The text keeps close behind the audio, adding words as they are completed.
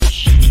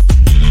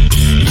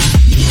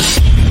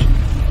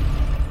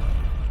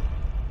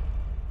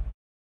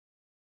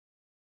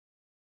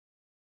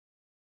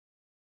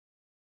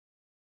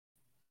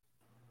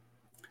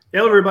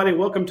Hello, everybody.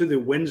 Welcome to the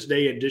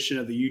Wednesday edition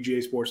of the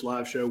UGASports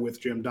Live Show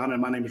with Jim Donnan.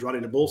 My name is Radi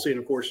Nabulsi, and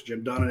of course,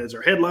 Jim Donnan is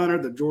our headliner,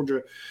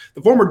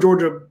 the former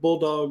Georgia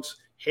Bulldogs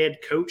head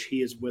coach.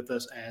 He is with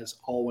us as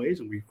always,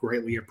 and we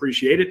greatly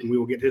appreciate it. And we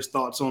will get his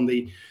thoughts on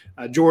the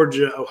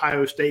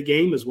Georgia-Ohio State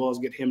game, as well as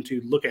get him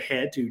to look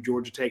ahead to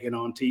Georgia taking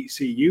on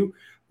TCU.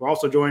 We're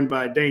also joined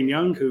by Dayne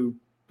Young, who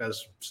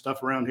does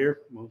stuff around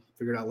here. We'll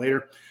figure it out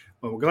later.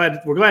 But we're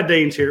glad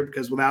Dayne's here,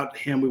 because without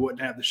him, we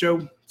wouldn't have the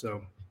show.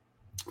 So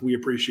we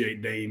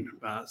appreciate Dayne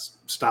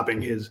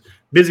stopping his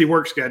busy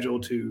work schedule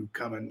to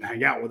come and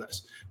hang out with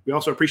us. We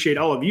also appreciate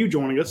all of you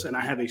joining us, and I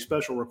have a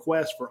special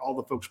request for all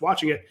the folks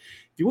watching it.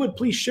 If you would,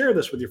 please share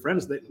this with your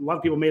friends. A lot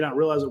of people may not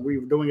realize that we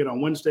were doing it on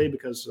Wednesday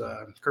because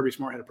Kirby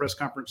Smart had a press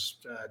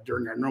conference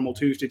during our normal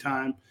Tuesday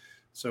time.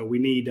 So we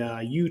need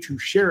you to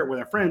share it with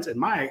our friends. And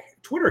my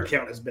Twitter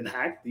account has been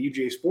hacked. The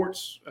UGA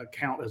Sports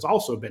account has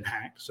also been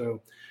hacked.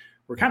 So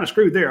we're kind of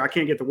screwed there. I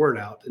can't get the word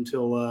out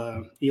until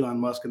Elon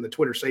Musk and the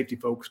Twitter safety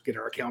folks get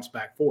our accounts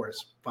back for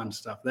us. Fun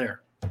stuff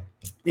there.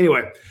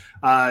 Anyway,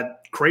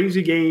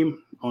 crazy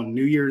game on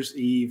New Year's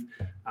Eve.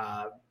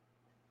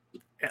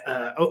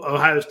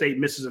 Ohio State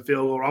misses a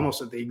field goal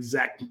almost at the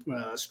exact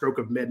stroke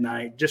of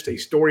midnight. Just a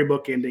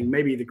storybook ending,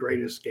 maybe the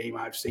greatest game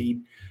I've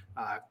seen.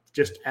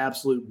 Just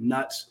absolute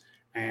nuts.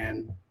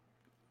 And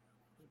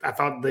I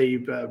thought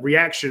the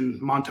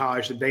reaction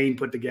montage that Dayne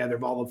put together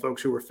of all the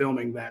folks who were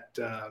filming that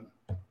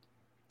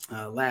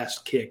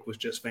last kick was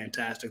just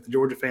fantastic. The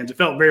Georgia fans, it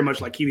felt very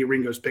much like Keely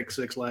Ringo's pick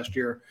six last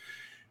year,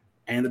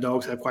 and the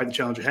Dogs have quite the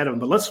challenge ahead of them.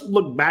 But let's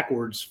look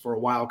backwards for a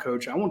while,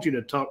 Coach. I want you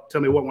to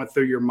tell me what went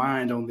through your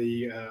mind on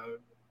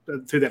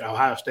through that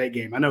Ohio State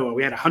game. I know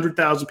we had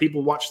 100,000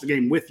 people watch the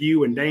game with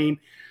you and Dayne.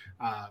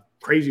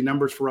 Crazy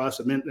numbers for us.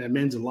 It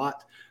means a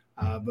lot.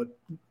 But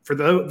for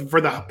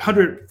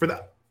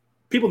the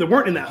people that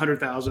weren't in that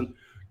 100,000,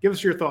 give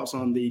us your thoughts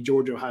on the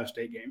Georgia Ohio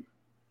State game.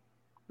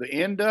 The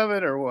end of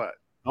it, or what?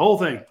 The whole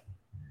thing.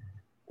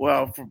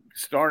 Well, from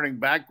starting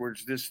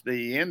backwards,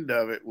 the end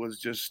of it was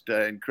just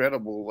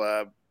incredible.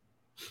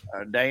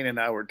 Dayne and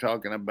I were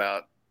talking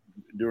about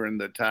during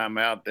the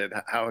timeout that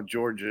how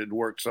Georgia had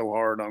worked so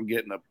hard on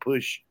getting a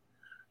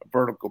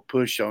vertical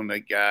push on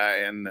that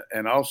guy,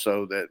 and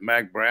also that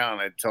Mac Brown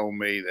had told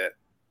me that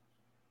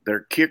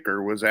their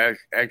kicker was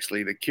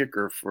actually the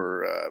kicker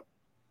for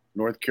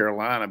North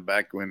Carolina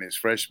back when his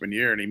freshman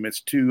year, and he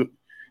missed two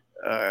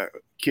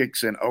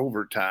kicks in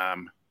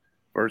overtime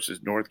versus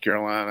North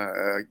Carolina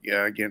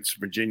against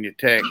Virginia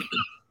Tech.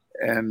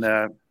 And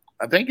I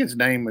think his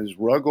name is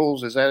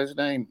Ruggles. Is that his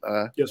name?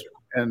 Yes,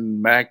 sir.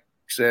 And Mac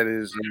said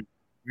his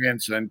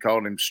grandson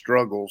called him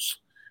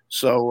Struggles.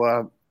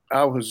 So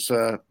I was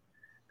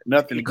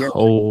nothing against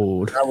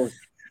cold.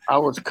 I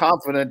was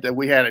confident that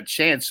we had a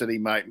chance that he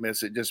might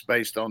miss it just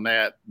based on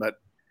that. But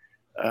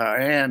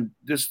and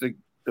just the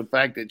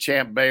fact that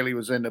Champ Bailey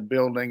was in the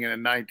building, and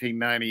in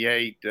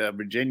 1998,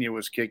 Virginia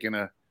was kicking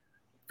a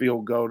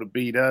field goal to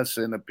beat us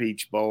in the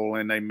Peach Bowl,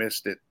 and they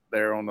missed it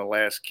there on the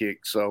last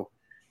kick. So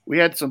we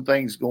had some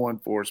things going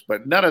for us,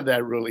 but none of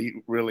that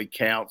really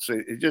counts.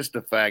 It's just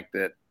the fact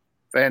that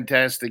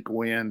fantastic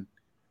win,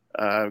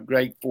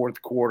 great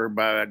fourth quarter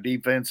by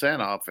defense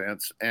and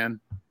offense, and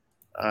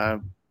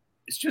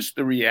it's just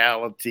the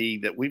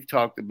reality that we've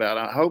talked about.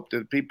 I hope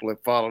that people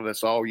have followed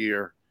us all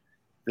year,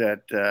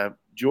 that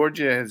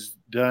Georgia has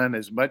done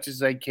as much as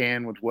they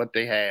can with what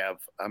they have.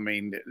 I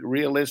mean,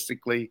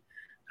 realistically,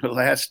 the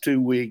last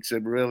 2 weeks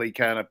have really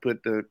kind of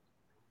put the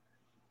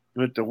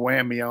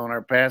whammy on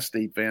our pass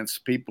defense.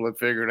 People have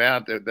figured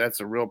out that that's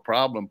a real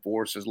problem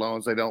for us as long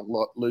as they don't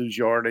lose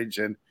yardage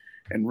and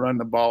run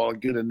the ball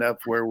good enough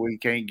where we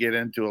can't get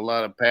into a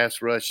lot of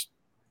pass rush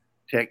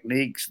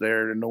techniques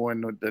there,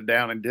 knowing the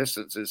down and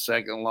distance is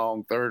second and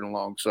long, third and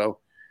long. So,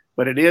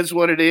 but it is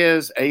what it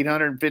is.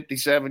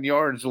 857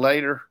 yards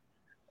later,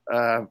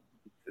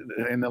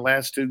 in the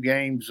last two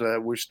games,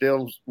 we're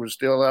still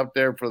up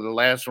there for the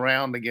last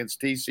round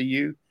against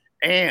TCU.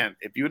 And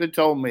if you would have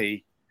told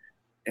me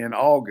in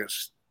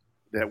August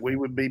that we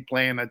would be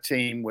playing a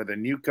team with a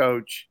new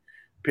coach,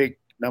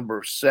 picked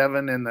number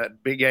 7 in the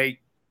Big 8,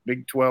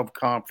 Big 12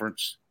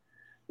 conference,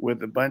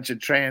 with a bunch of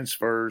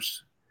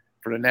transfers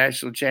for the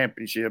national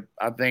championship,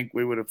 I think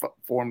we would have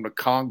formed a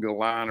conga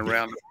line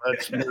around the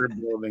Bud Smear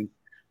building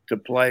to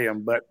play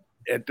them. But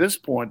at this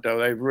point, though,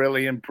 they've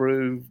really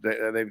improved.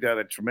 They've got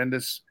a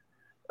tremendous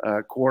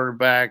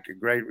quarterback, a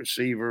great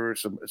receiver,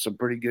 some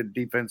pretty good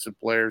defensive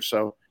players.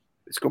 So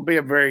it's going to be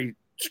a very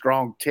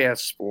strong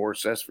test for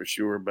us, that's for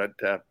sure. But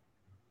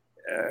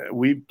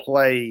we've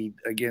played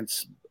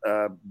against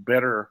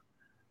better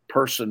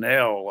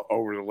personnel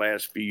over the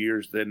last few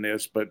years than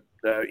this. But,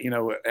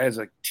 as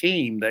a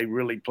team, they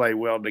really play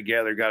well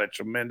together, got a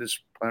tremendous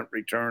punt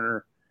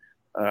returner.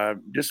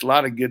 Just a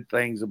lot of good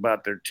things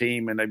about their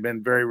team, and they've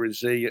been very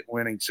resilient,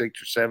 winning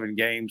 6 or 7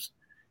 games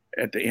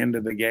at the end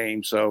of the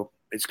game. So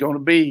it's going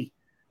to be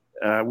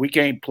we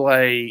can't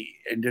play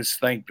and just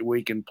think that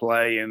we can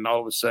play and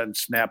all of a sudden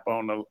snap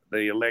on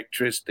the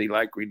electricity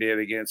like we did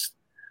against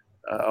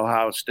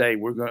Ohio State.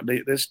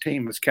 This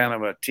team is kind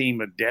of a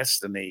team of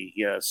destiny,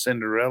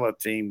 Cinderella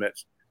team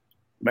that's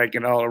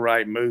making all the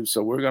right moves.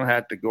 So we're going to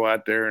have to go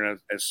out there and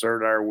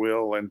assert our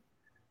will.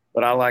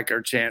 But I like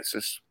our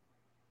chances.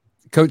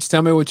 Coach,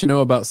 tell me what you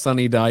know about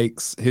Sonny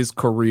Dykes, his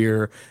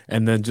career,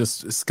 and then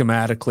just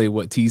schematically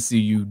what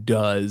TCU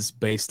does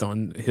based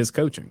on his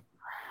coaching.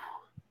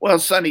 Well,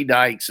 Sonny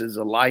Dykes is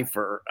a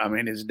lifer. I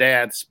mean, his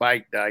dad,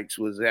 Spike Dykes,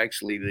 was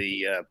actually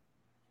the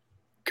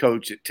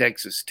coach at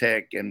Texas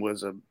Tech and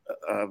was a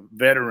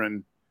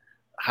veteran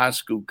high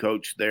school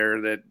coach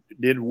there that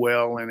did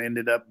well and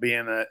ended up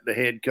being the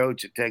head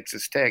coach at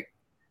Texas Tech,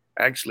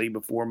 actually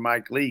before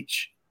Mike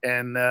Leach.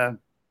 And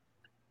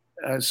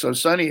so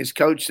Sonny has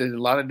coached in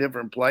a lot of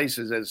different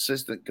places as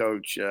assistant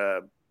coach,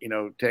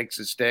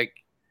 Texas Tech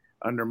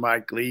under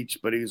Mike Leach,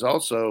 but he was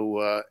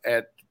also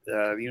at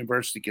the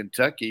University of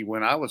Kentucky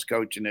when I was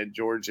coaching at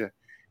Georgia.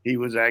 He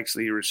was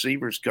actually a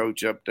receivers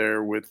coach up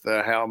there with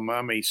Hal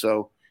Mummy.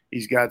 So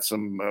he's got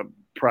some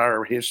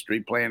prior history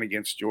playing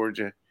against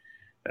Georgia.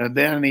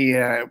 Then he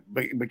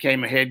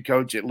became a head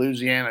coach at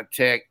Louisiana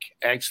Tech,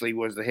 actually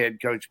was the head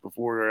coach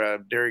before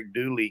Derek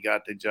Dooley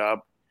got the job.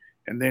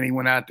 And then he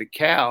went out to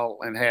Cal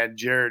and had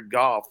Jared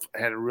Goff,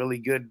 had a really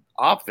good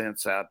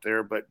offense out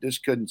there, but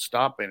just couldn't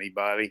stop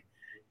anybody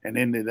and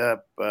ended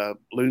up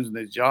losing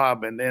his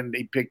job. And then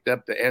he picked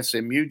up the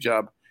SMU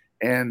job.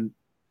 And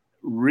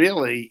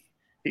really,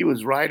 he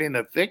was right in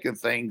the thick of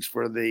things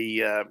for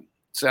the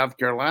South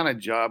Carolina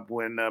job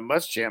when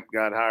Muschamp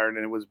got hired,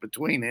 and it was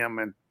between him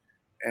and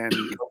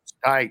Coach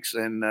Dykes.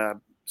 And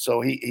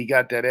so he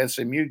got that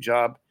SMU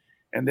job.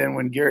 And then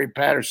when Gary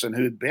Patterson,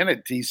 who had been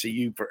at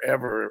TCU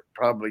forever,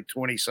 probably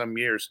 20-some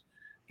years,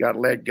 got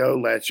let go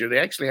last year, they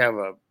actually have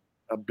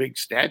a big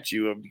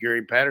statue of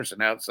Gary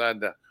Patterson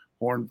outside the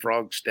Horned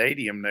Frog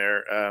Stadium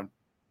there.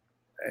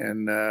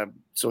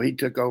 So he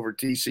took over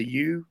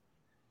TCU,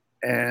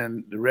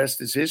 and the rest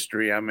is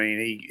history. I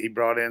mean, he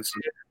brought in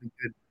some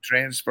good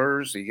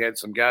transfers. He had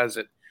some guys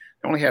that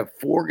only have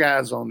 4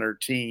 guys on their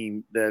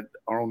team that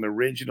are on the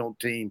original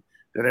team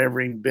that ever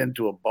even been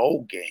to a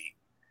bowl game.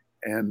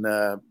 And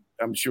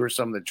I'm sure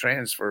some of the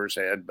transfers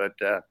had, but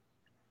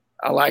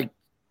I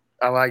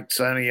like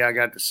Sonny. I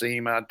got to see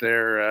him out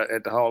there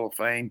at the Hall of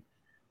Fame.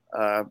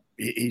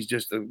 He's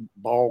just a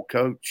ball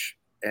coach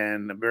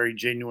and a very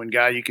genuine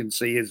guy. You can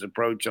see his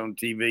approach on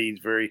TV. He's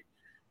very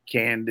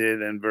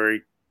candid and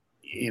very,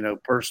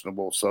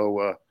 personable.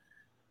 So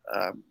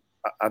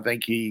I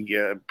think he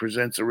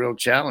presents a real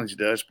challenge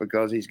to us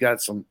because he's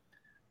got some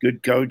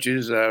good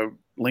coaches.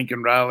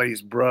 Lincoln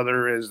Riley's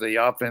brother is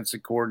the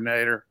offensive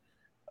coordinator.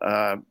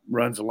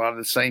 Runs a lot of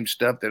the same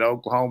stuff that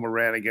Oklahoma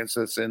ran against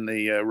us in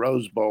the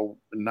Rose Bowl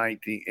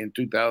in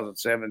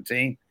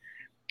 2017.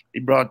 He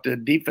brought the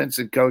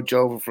defensive coach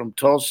over from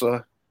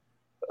Tulsa,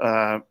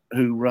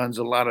 who runs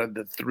a lot of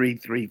the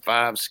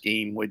 3-3-5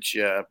 scheme, which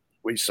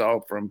we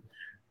saw from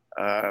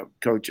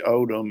Coach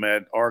Odom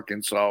at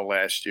Arkansas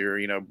last year,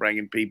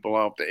 bringing people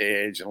off the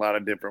edge, a lot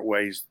of different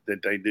ways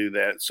that they do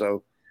that.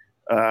 So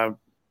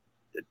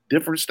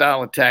different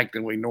style attack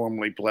than we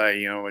normally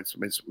play.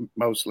 It's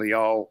mostly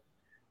all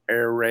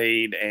air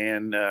raid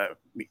and the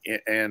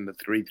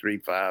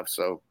 3-3-5.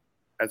 So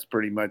that's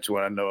pretty much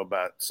what I know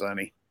about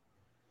Sonny.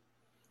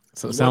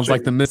 So it sounds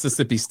like the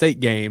Mississippi State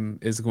game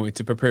is going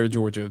to prepare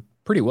Georgia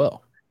pretty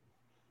well.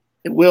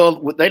 It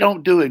will. They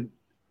don't do it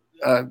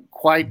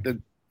quite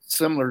the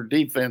similar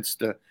defense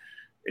to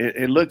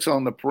it looks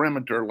on the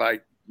perimeter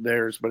like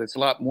theirs, but it's a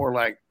lot more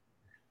like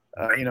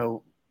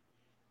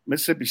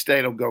Mississippi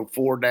State will go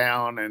 4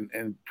 down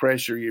and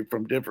pressure you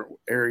from different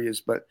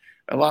areas, but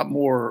a lot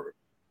more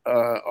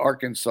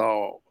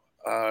Arkansas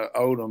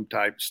Odom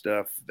type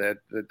stuff that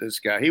this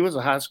guy. He was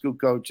a high school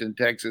coach in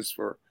Texas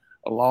for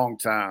a long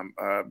time,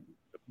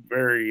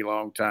 very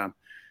long time,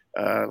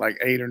 like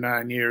 8 or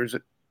 9 years.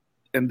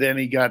 And then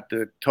he got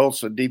the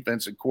Tulsa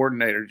defensive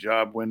coordinator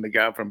job when the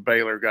guy from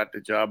Baylor got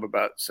the job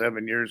about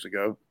 7 years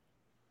ago.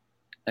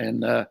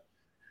 And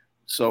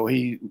so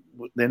he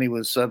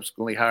was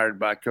subsequently hired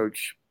by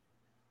Coach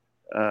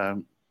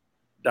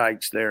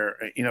Dykes there.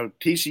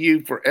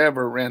 TCU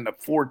forever ran the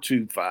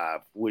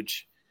 4-2-5,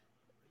 which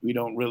we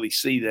don't really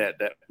see that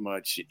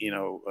much,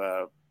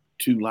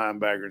 2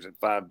 linebackers and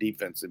 5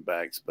 defensive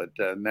backs, but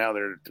now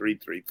they're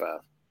 3-3-5.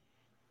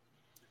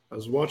 I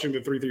was watching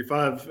the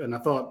 3-3-5, and I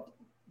thought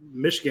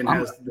Michigan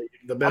has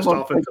the best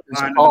offensive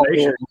line in the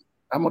nation.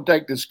 I'm going to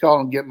take this call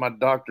and get my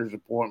doctor's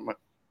appointment.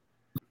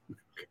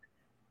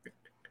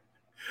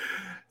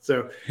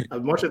 So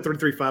I'm watching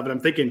 3-3-5, and I'm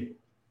thinking,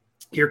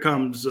 here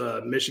comes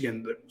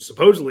Michigan,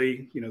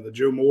 supposedly, the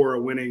Joe Moore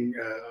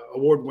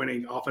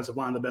award-winning offensive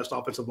line, the best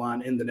offensive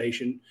line in the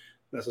nation.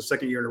 That's the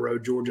second year in a row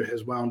Georgia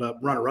has wound up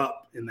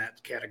runner-up in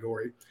that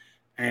category.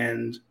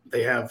 And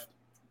they have,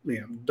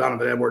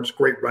 Donovan Edwards,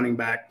 great running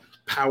back,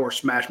 power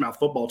smash-mouth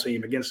football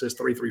team against this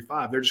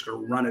 3-3-5. They're just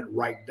going to run it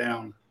right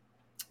down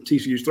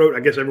TCU's throat.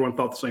 I guess everyone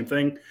thought the same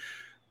thing.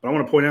 But I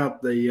want to point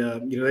out they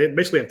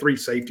basically have 3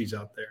 safeties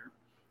out there.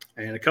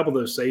 And a couple of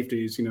those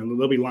safeties,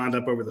 they'll be lined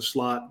up over the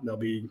slot. They'll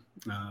be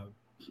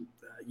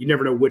You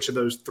never know which of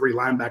those three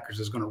linebackers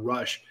is going to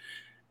rush.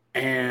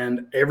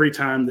 And every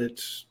time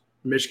that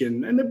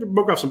Michigan, and they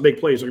broke off some big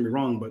plays, don't get me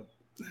wrong, but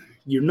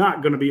you're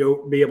not going to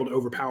be able to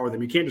overpower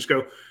them. You can't just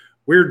go,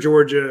 we're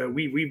Georgia.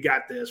 We've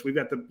got this. We've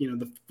got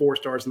the 4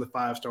 stars and the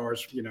 5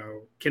 stars.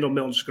 Kendall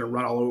Milton's just going to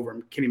run all over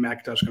him. Kenny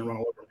McIntosh is going to run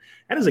all over him.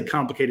 That is a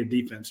complicated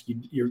defense.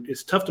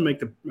 It's tough to make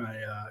the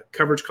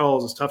coverage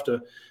calls. It's tough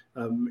to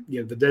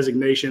the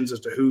designations as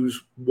to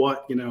who's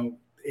what.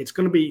 It's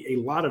going to be a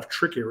lot of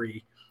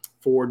trickery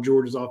for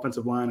Georgia's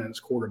offensive line and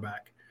its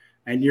quarterback.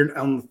 And you're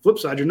on the flip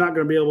side, you're not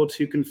going to be able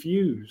to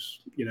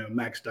confuse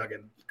Max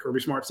Duggan. Kirby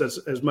Smart says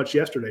as much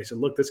yesterday. He said,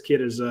 look, this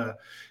kid is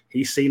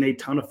he's seen a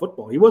ton of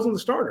football. He wasn't the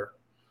starter.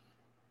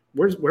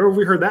 Where have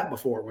we heard that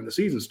before when the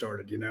season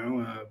started,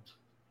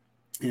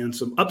 and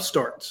some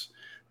upstarts.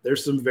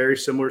 There's some very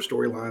similar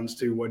storylines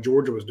to what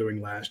Georgia was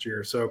doing last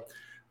year. So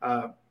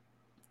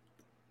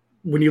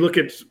when you look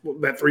at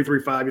that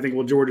 3-3-5, you think,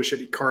 well, Georgia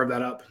should carve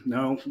that up.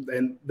 No,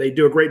 and they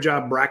do a great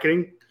job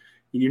bracketing.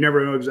 You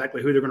never know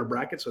exactly who they're going to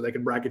bracket. So they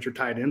could bracket your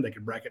tight end. They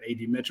could bracket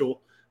A.D.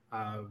 Mitchell.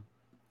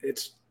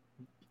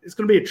 It's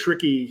going to be a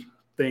tricky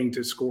thing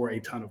to score a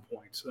ton of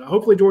points.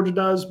 Hopefully Georgia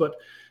does, but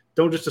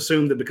don't just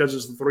assume that because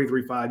it's the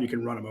 3-3-5, you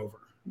can run them over.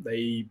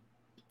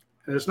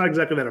 And it's not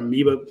exactly that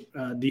amoeba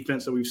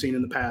defense that we've seen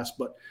in the past,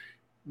 but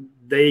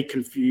they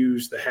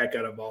confuse the heck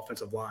out of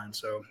offensive line.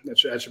 So that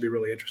should be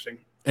really interesting.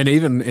 And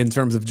even in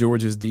terms of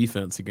Georgia's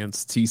defense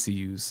against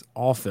TCU's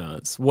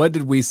offense, what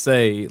did we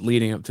say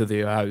leading up to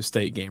the Ohio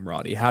State game,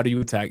 Roddy? How do you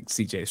attack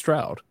C.J.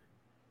 Stroud?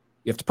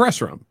 You have to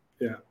pressure him.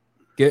 Yeah.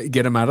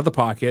 Get him out of the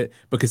pocket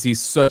because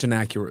he's such an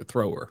accurate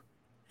thrower.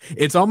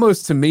 It's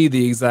almost, to me,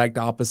 the exact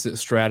opposite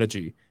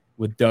strategy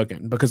with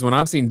Duggan, because when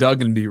I've seen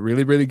Duggan be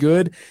really, really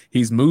good,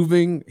 he's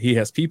moving, he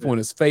has people in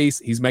his face,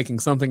 he's making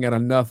something out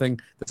of nothing.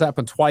 That's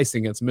happened twice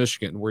against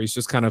Michigan, where he's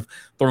just kind of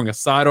throwing a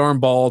sidearm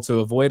ball to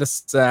avoid a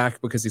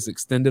sack because he's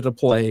extended a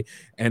play,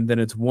 and then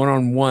it's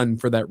one-on-one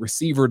for that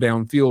receiver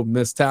downfield,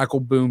 missed tackle,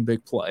 boom,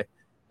 big play.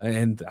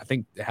 And I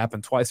think it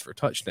happened twice for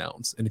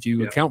touchdowns. And if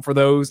you account for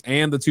those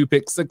and the 2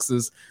 pick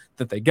sixes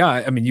that they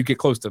got, I mean, you get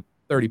close to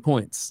 30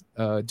 points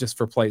just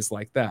for plays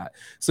like that.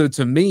 So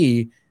to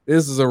me,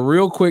 this is a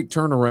real quick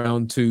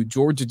turnaround to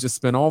Georgia just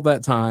spent all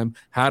that time.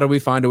 How do we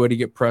find a way to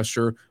get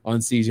pressure on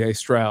C.J.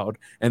 Stroud?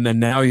 And then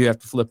now you have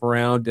to flip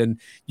around, and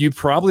you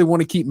probably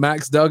want to keep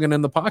Max Duggan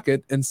in the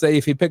pocket and say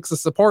if he picks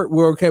us apart,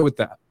 we're okay with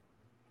that.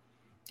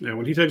 Yeah,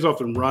 when he takes off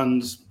and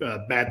runs,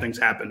 bad things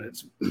happen.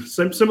 It's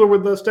similar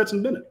with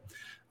Stetson Bennett.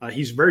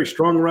 He's a very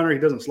strong runner. He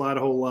doesn't slide a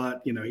whole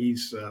lot.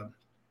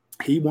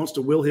 He wants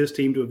to will his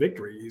team to a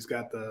victory. He's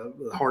got the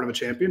heart of a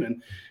champion,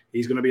 and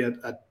he's going to be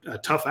a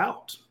tough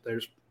out.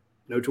 There's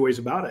no two ways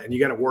about it. And you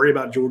got to worry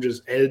about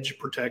Georgia's edge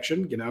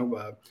protection.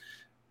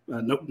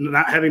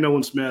 Not having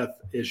Nolan Smith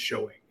is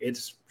showing.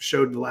 It's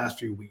showed the last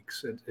few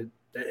weeks.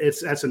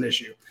 That's an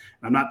issue.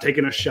 I'm not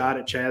taking a shot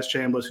at Chaz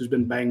Chambliss, who's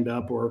been banged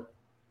up, or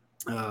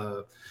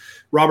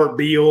Robert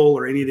Beal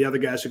or any of the other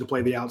guys who can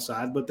play the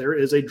outside, but there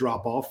is a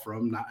drop-off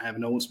from not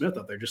having Nolan Smith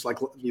up there. Just like,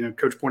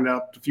 Coach pointed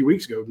out a few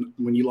weeks ago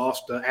when you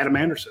lost Adam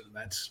Anderson.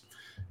 That's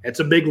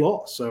a big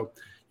loss. So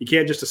you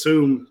can't just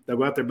assume they'll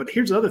go out there. But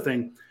here's the other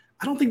thing.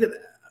 I don't think that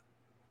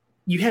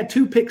you had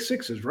 2 pick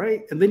sixes,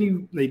 right? And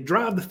then they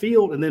drive the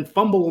field and then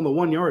fumble on the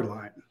 1-yard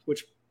line,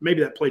 which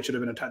maybe that play should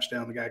have been a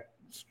touchdown. The guy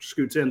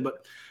scoots in,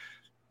 but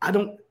I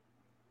don't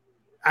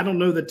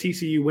know that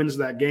TCU wins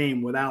that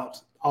game without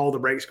all the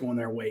breaks going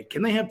their way.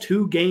 Can they have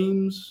 2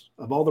 games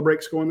of all the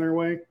breaks going their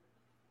way?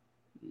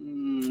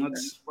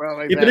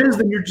 If it is,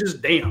 then you're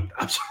just damned.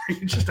 I'm sorry,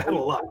 you just out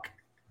of luck.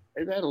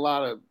 They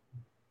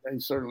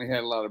certainly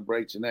had a lot of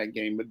breaks in that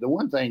game. But the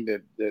one thing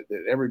that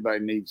everybody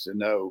needs to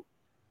know,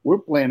 we're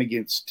playing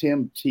against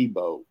Tim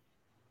Tebow.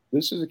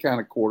 This is the kind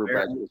of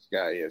quarterback this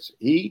guy is.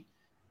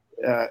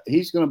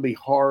 He's going to be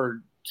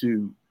hard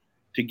to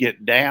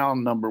get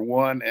down, number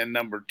one, and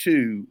number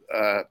two,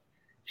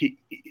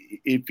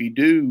 if you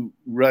do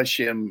rush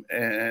him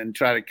and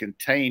try to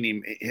contain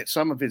him,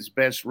 some of his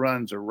best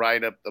runs are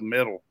right up the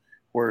middle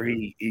where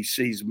he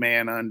sees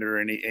man under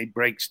and he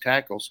breaks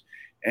tackles.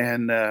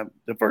 And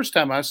the first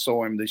time I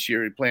saw him this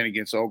year, he playing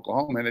against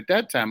Oklahoma, and at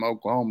that time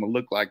Oklahoma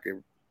looked like they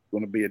were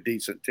going to be a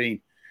decent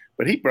team.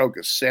 But he broke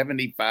a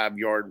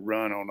 75-yard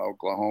run on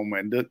Oklahoma,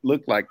 and it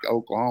looked like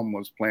Oklahoma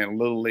was playing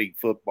Little League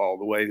football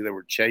the way they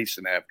were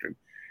chasing after him.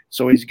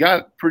 So he's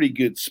got pretty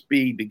good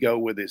speed to go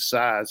with his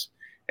size,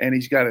 and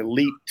he's got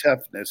elite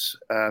toughness,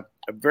 a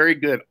very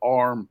good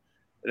arm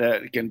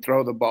that can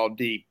throw the ball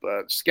deep.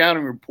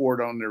 Scouting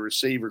report on the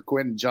receiver,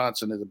 Quentin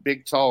Johnson, is a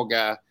big, tall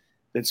guy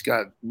that's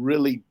got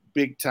really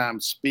big-time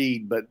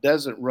speed but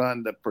doesn't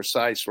run the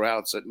precise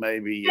routes that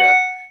maybe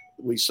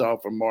we saw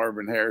from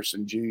Marvin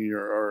Harrison Jr.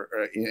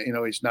 or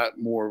he's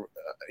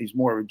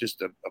more of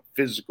just a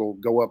physical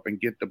go up and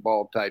get the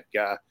ball type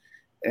guy.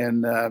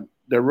 And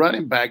the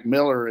running back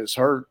Miller is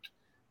hurt,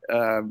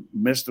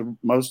 missed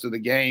most of the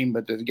game,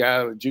 but the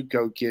guy, the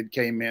JUCO kid,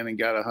 came in and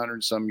got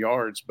 100-some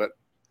yards. But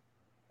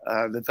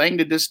the thing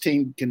that this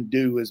team can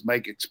do is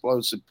make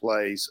explosive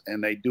plays,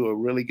 and they do a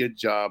really good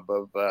job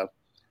of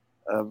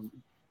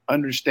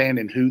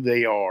understanding who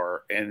they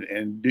are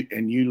and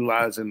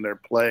utilizing their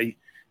play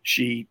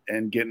sheet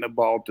and getting the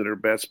ball to their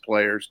best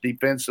players.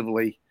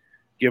 Defensively,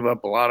 give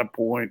up a lot of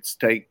points,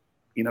 take,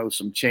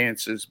 some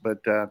chances.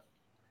 But,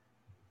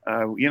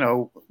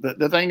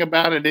 the thing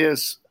about it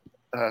is,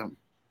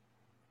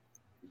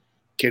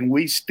 can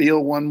we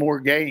steal one more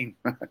game?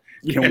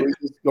 Can we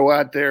just go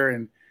out there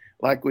and,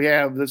 like we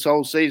have this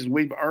whole season,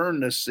 we've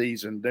earned this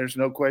season. There's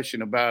no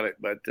question about it.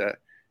 But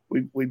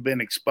we've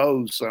been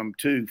exposed some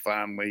too.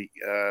 Finally,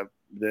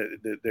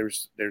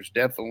 there's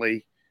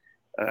definitely.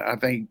 I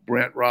think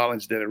Brent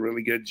Rollins did a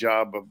really good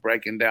job of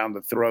breaking down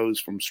the throws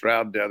from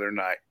Stroud the other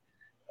night.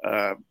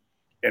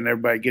 And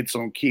everybody gets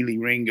on Keely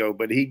Ringo,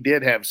 but he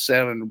did have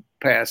 7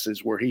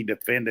 passes where he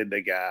defended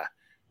the guy.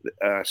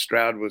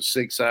 Stroud was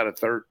 6 out of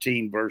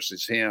 13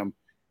 versus him,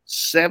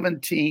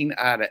 17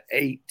 out of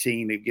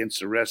 18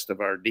 against the rest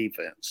of our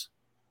defense.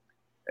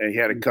 And he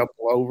had a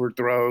couple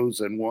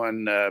overthrows and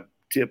one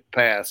tip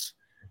pass.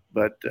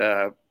 But,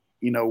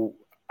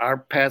 our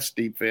pass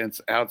defense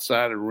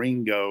outside of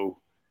Ringo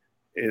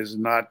is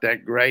not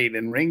that great.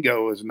 And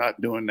Ringo is not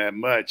doing that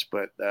much,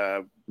 but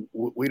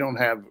we don't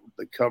have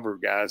the cover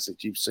guys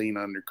that you've seen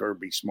under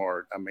Kirby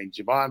Smart. I mean,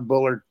 Javon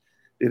Bullard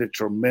did a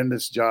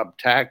tremendous job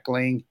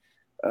tackling,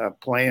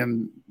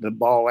 playing the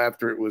ball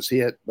after it was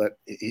hit, but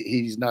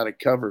he's not a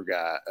cover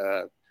guy.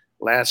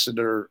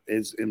 Lassiter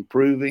is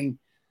improving.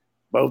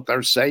 Both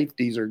our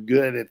safeties are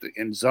good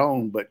in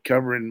zone, but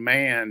covering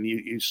man,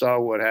 you saw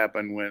what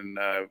happened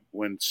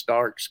when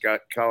Starks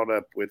got caught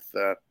up with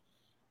the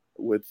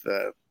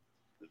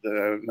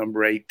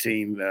number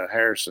 18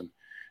 Harrison.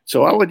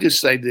 So I would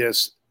just say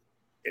this,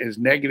 as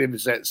negative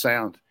as that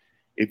sounds,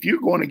 if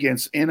you're going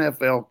against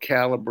NFL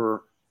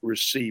caliber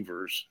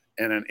receivers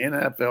and an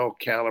NFL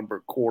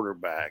caliber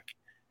quarterback,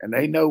 and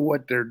they know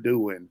what they're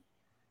doing,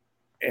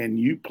 and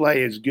you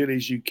play as good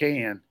as you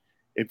can,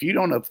 if you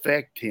don't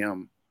affect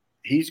him,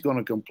 he's going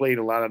to complete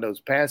a lot of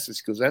those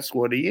passes because that's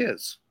what he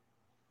is.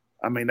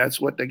 I mean, that's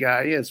what the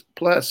guy is.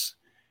 Plus,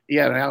 he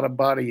had an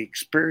out-of-body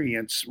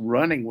experience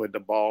running with the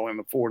ball in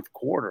the fourth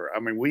quarter. I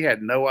mean, we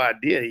had no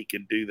idea he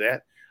could do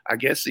that. I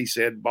guess he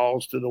said,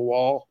 balls to the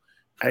wall.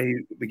 Hey,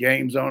 the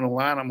game's on the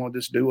line. I'm going to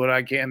just do what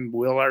I can,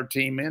 will our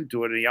team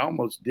into it. And he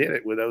almost did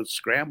it with those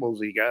scrambles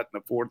he got in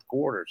the fourth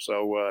quarter.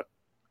 So,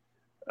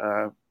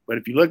 but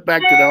if you look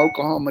back to the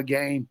Oklahoma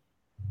game,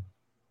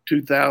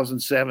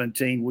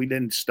 2017, we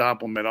didn't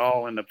stop them at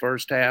all in the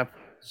first half.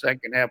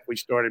 Second half, we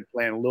started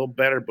playing a little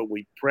better, but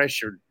we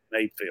pressured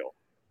Mayfield.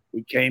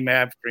 We came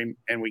after him,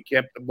 and we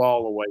kept the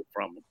ball away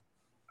from him.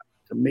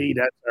 To me,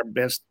 that's our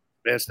best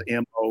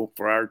MO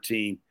for our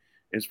team,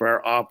 is for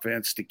our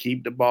offense to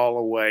keep the ball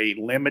away,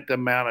 limit the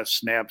amount of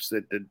snaps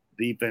that the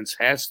defense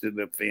has to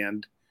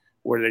defend,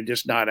 where they're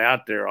just not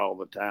out there all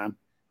the time.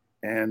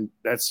 And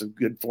that's a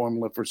good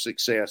formula for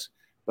success.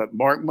 But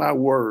mark my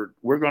word,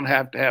 we're going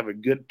to have a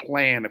good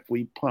plan if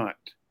we punt.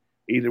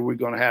 Either we're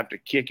going to have to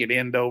kick it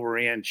end over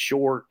end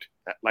short,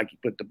 like you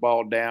put the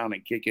ball down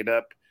and kick it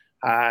up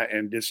high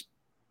and just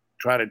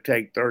try to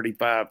take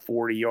 35,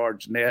 40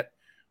 yards net,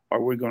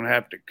 or we're going to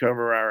have to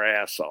cover our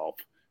ass off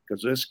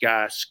because this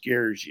guy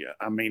scares you.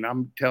 I mean,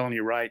 I'm telling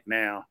you right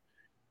now,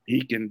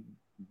 he can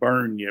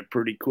burn you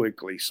pretty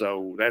quickly.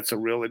 So that's a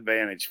real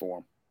advantage for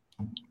him.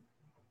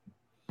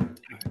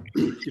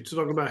 You're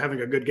talking about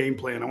having a good game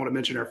plan. I want to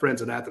mention our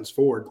friends at Athens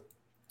Ford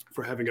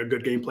for having a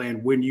good game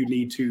plan when you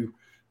need to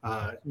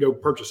go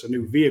purchase a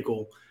new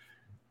vehicle.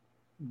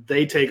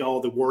 They take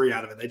all the worry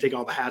out of it. They take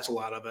all the hassle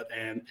out of it,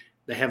 and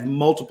they have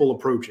multiple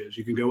approaches.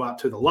 You can go out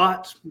to the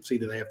lot, see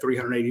that they have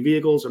 380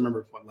 vehicles. I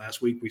remember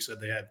last week we said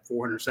they had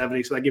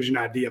 470, so that gives you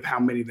an idea of how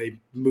many they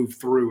move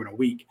through in a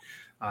week.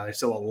 They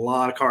sell a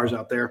lot of cars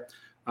out there.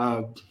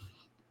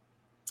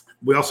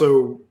 We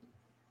also,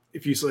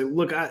 if you say,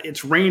 look,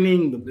 it's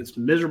raining, it's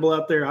miserable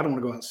out there, I don't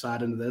want to go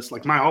outside into this.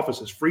 Like my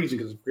office is freezing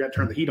because we got to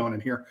turn the heat on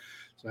in here.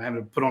 So I have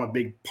to put on a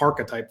big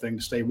parka type thing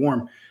to stay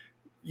warm.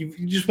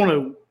 You just want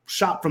to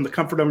shop from the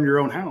comfort of your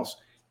own house.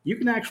 You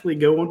can actually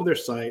go onto their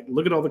site,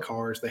 look at all the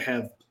cars. They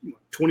have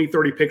 20,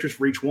 30 pictures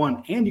for each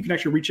one. And you can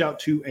actually reach out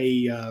to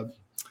a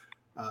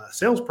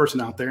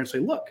salesperson out there and say,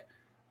 look,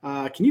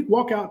 can you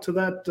walk out to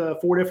that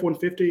Ford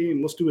F-150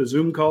 and let's do a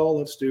Zoom call?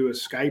 Let's do a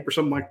Skype or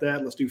something like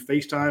that. Let's do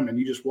FaceTime, and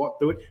you just walk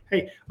through it.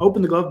 Hey,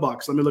 open the glove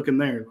box. Let me look in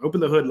there.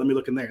 Open the hood. Let me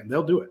look in there. And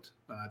they'll do it.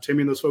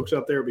 Timmy and those folks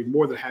out there will be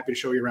more than happy to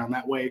show you around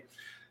that way.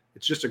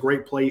 It's just a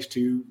great place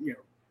to,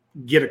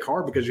 get a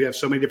car because you have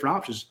so many different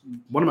options.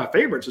 One of my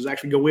favorites is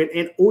actually go in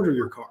and order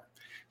your car.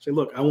 Say,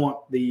 look, I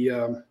want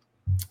the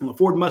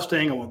Ford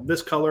Mustang. I want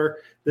this color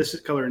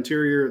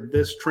interior,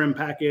 this trim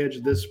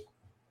package, this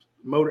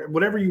motor,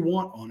 whatever you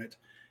want on it.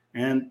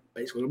 And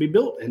basically it'll be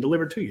built and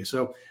delivered to you.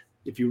 So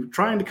if you're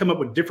trying to come up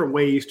with different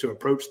ways to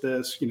approach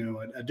this,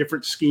 a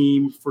different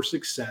scheme for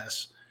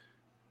success,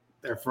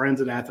 their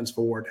friends at Athens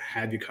Ford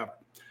have you covered.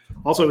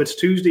 Also, it's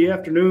Tuesday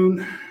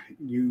afternoon.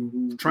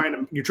 You're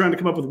trying to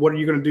come up with what are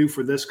you going to do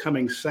for this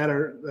coming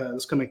Saturday's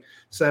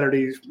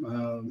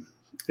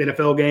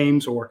NFL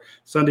games or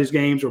Sunday's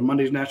games or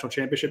Monday's national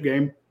championship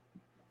game.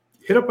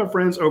 Hit up our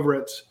friends over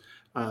at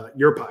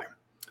Your Pie.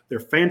 They're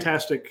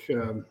fantastic.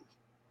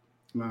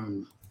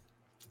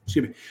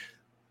 Excuse me.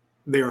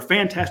 They are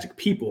fantastic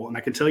people, and I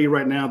can tell you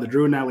right now, the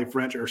Drew and Natalie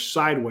French are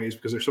sideways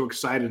because they're so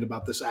excited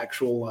about this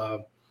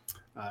actual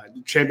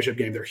championship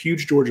game. They're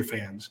huge Georgia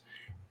fans,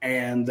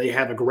 and they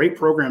have a great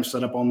program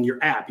set up on your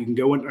app. You can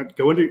go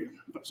into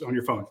on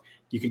your phone.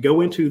 You can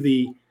go into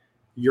the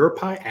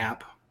YourPie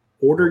app,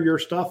 order your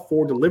stuff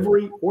for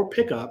delivery or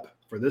pickup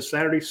for this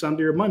Saturday,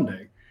 Sunday, or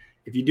Monday.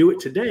 If you do it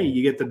today,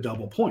 you get the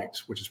double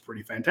points, which is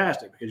pretty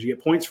fantastic because you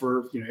get points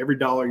for every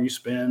dollar you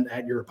spend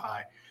at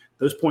YourPie.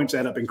 Those points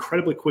add up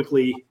incredibly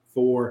quickly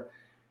for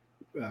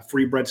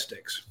free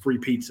breadsticks, free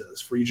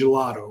pizzas, free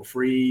gelato,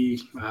 free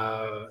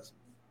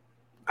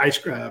ice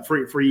cream,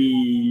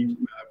 free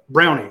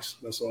brownies.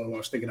 That's what I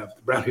was thinking of.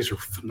 The brownies are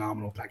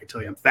phenomenal. I can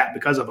tell you I'm fat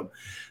because of them.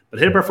 But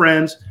hit up our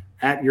friends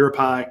at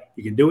YourPie.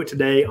 You can do it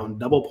today on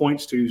Double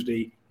Points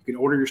Tuesday. You can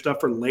order your stuff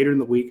for later in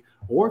the week.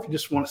 Or if you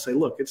just want to say,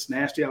 look, it's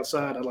nasty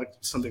outside, I'd like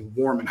something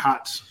warm and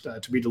hot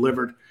to be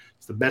delivered.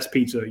 It's the best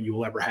pizza you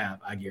will ever have.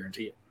 I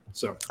guarantee it.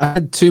 So I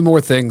had two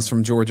more things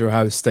from Georgia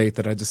Ohio State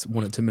that I just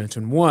wanted to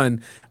mention.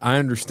 One, I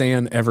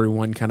understand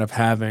everyone kind of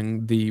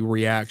having the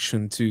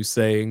reaction to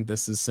saying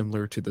this is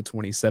similar to the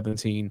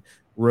 2017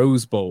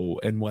 Rose Bowl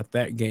and what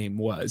that game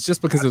was,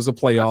 just because it was a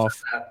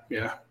playoff.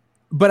 Yeah.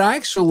 But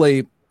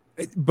actually,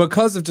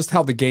 because of just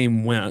how the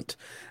game went,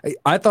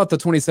 I thought the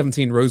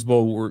 2017 Rose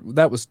Bowl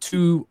that was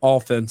two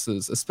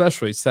offenses,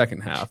 especially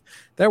second half,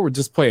 that were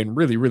just playing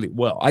really, really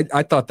well.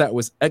 I thought that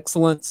was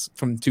excellence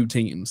from two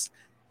teams.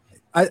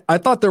 I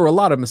thought there were a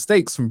lot of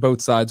mistakes from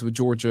both sides with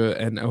Georgia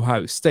and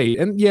Ohio State.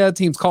 And yeah,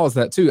 teams cause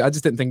that too. I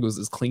just didn't think it was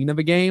as clean of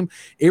a game.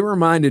 It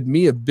reminded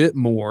me a bit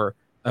more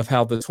of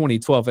how the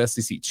 2012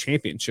 SEC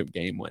championship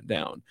game went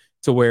down,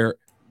 to where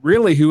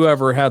really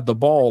whoever had the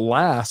ball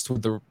last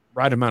with the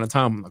right amount of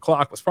time on the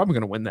clock was probably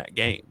going to win that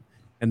game.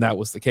 And that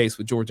was the case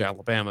with Georgia,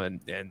 Alabama in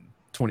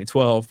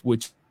 2012,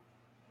 which.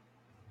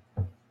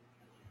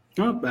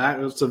 Oh,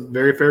 that's a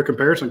very fair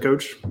comparison,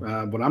 Coach.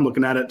 When I'm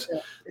looking at it,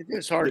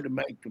 it's hard to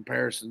make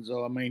comparisons,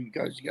 though. I mean,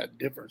 because you got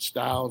different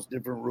styles,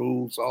 different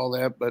rules, all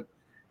that. But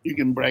you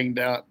can bring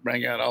out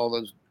all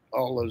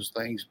those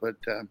things. But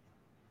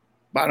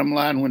bottom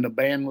line, when the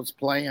band was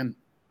playing,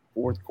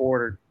 fourth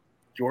quarter,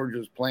 Georgia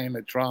was playing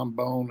the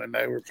trombone and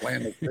they were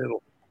playing the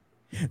fiddle.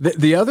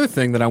 The other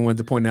thing that I wanted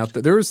to point out,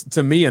 that there's,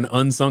 to me, an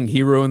unsung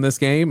hero in this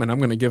game, and I'm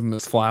going to give him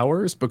his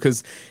flowers,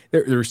 because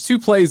there's two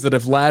plays that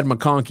if Ladd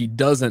McConkey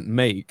doesn't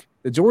make,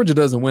 that Georgia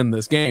doesn't win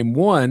this game.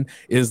 One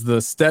is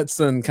the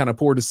Stetson kind of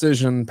poor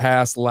decision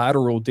pass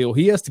lateral deal.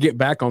 He has to get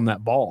back on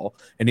that ball,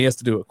 and he has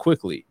to do it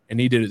quickly, and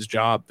he did his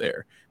job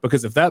there.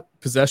 Because if that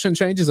possession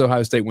changes,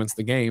 Ohio State wins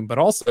the game. But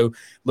also,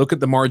 look at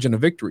the margin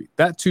of victory.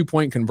 That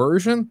 2-point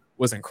conversion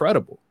was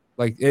incredible.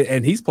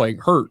 And he's playing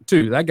hurt,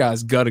 too. That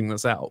guy's gutting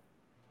this out.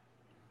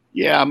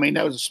 Yeah, I mean,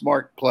 that was a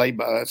smart play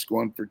by us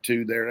going for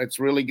two there. That's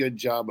a really good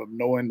job of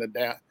knowing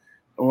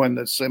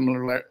the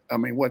similar,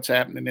 what's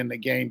happening in the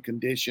game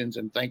conditions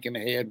and thinking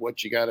ahead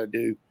what you got to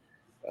do.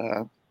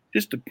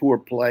 Just a poor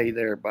play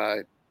there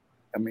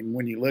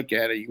when you look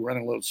at it, you run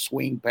a little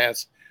swing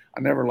pass.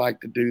 I never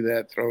like to do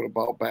that, throw the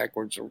ball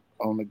backwards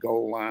on the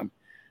goal line.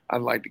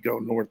 I'd like to go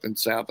north and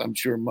south. I'm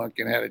sure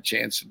Munkin had a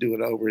chance to do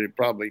it over. He'd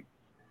probably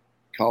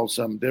call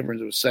something different.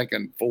 It was 2nd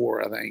and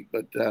 4, I think.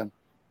 But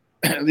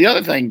the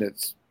other thing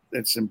that's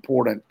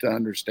important to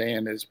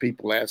understand is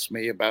people ask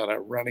me about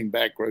our running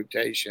back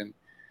rotation.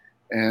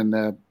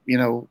 And,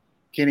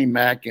 Kenny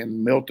Mack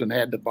and Milton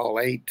had the ball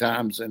 8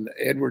 times and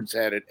Edwards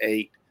had it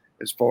 8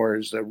 as far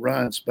as the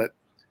runs. But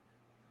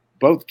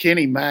both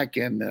Kenny Mack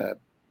and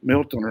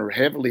Milton are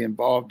heavily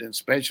involved in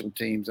special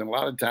teams. And a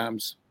lot of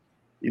times,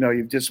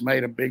 you've just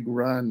made a big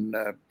run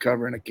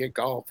covering a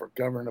kickoff or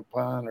covering a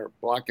punt or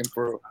blocking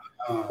for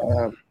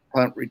a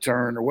punt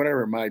return or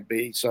whatever it might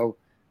be. So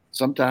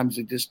sometimes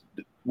the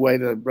way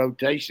the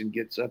rotation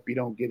gets up, you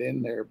don't get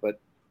in there. But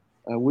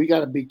we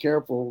got to be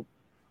careful.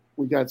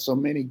 We got so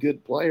many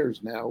good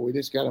players now. We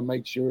just got to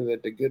make sure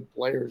that the good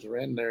players are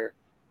in there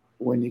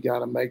when you got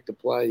to make the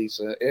plays.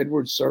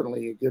 Edwards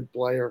certainly a good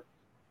player,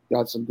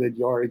 got some good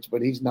yardage,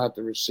 but he's not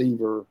the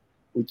receiver.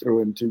 We threw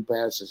him 2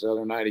 passes the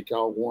other night. He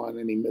caught one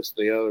and he missed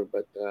the other.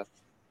 But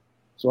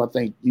so I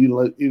think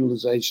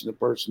utilization of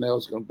personnel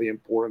is going to be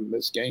important in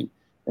this game,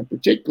 and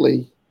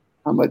particularly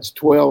how much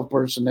 12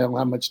 personnel,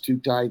 how much 2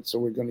 tights are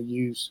we going to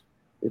use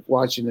if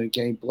Washington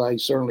can't play.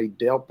 Certainly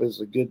Delp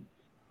is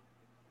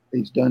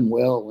he's done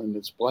well in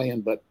his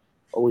playing, but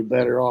are we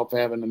better off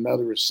having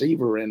another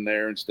receiver in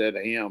there instead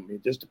of him?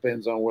 It just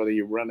depends on whether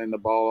you're running the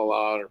ball a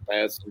lot or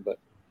passing, but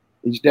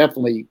he's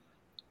definitely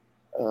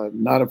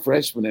not a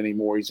freshman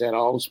anymore. He's had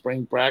all the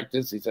spring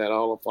practice. He's had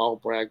all the fall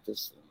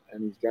practice,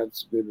 and he's got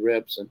some good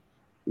reps, and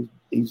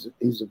he's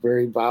a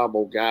very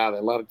viable guy that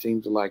a lot of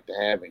teams would like to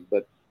have him,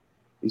 but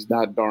he's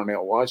not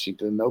Darnell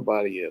Washington.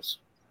 Nobody is.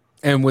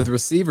 And with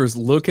receivers,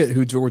 look at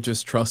who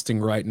Georgia's trusting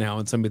right now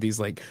in some of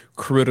these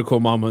critical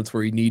moments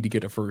where you need to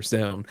get a first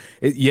down.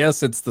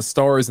 Yes, it's the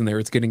stars in there.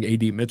 It's getting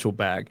A.D. Mitchell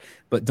back,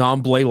 but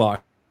Don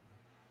Blaylock.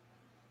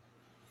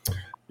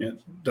 Yeah,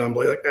 Don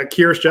Blaylock.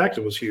 Kyrus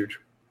Jackson was huge.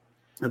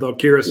 I thought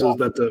Kira says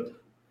that the.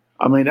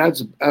 I mean,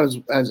 that's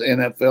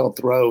NFL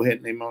throw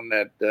hitting him on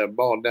that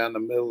ball down the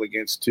middle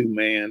against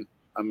 2-man.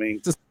 I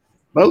mean,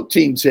 both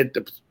teams hit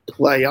the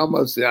play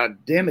almost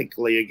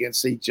identically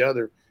against each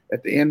other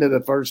at the end of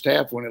the first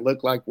half when it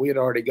looked like we had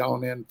already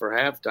gone in for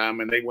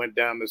halftime and they went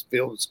down this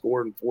field and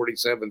scored in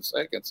 47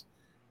 seconds.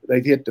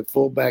 They hit the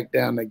fullback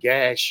down the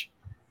gash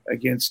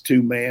against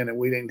 2-man, and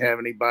we didn't have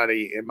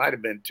anybody. It might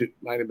have been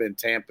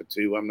Tampa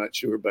too. I'm not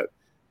sure, but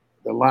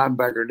the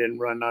linebacker didn't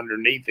run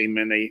underneath him,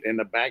 and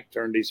the back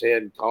turned his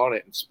head and caught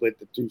it and split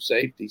the 2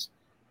 safeties.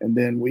 And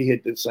then we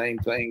hit the same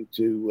thing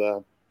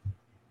to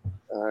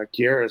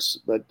Kieras.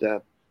 But,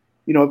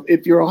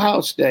 if you're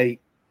Ohio State,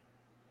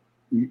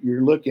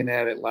 you're looking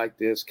at it like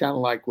this, kind of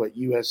like what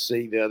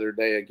USC the other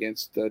day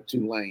against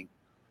Tulane.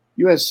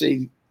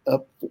 USC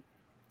up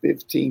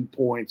 15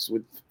 points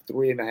with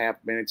 3.5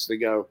 minutes to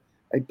go.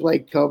 They play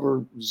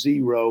cover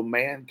 0,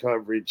 man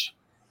coverage,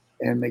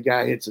 and the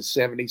guy hits a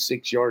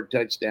 76-yard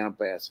touchdown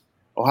pass.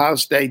 Ohio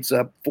State's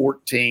up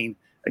 14.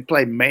 They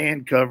play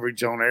man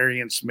coverage on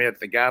Arian Smith.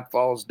 The guy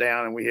falls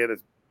down, and we hit a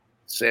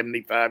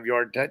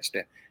 75-yard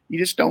touchdown. You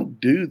just don't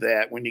do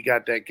that when you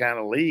got that kind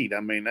of lead. I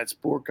mean, that's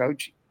poor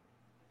coaching.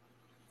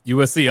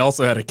 USC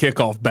also had a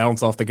kickoff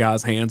bounce off the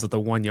guy's hands at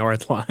the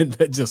 1-yard line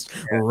that just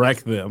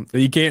wrecked them.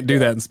 You can't do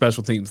that in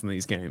special teams in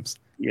these games.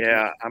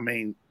 Yeah, I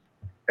mean,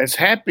 as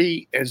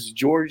happy as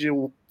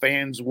Georgia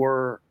fans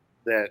were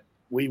that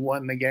we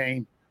won the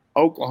game,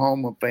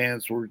 Oklahoma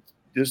fans were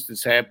just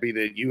as happy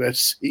that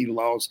USC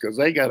lost because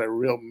they got a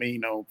real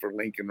mean on for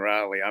Lincoln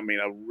Riley. I mean,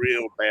 a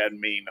real bad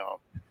mean on.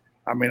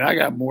 I mean, I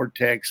got more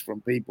texts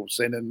from people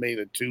sending me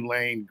the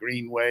Tulane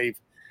green wave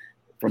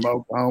from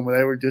Oklahoma.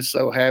 They were just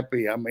so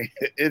happy. I mean,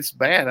 it's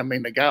bad. I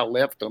mean, the guy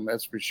left them,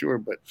 that's for sure,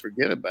 but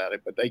forget about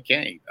it. But they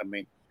can't. I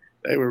mean,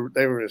 they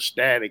were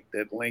ecstatic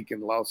that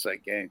Lincoln lost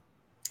that game.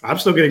 I'm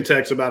still getting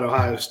texts about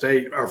Ohio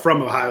State or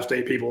from Ohio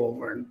State people.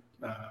 Or,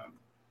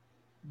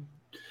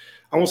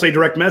 I won't say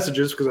direct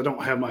messages because I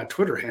don't have my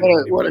Twitter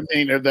handle. What I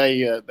mean, are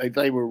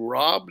they were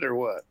robbed or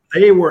what?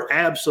 They were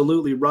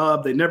absolutely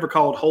robbed. They never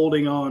called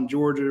holding on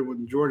Georgia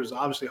when Georgia's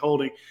obviously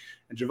holding.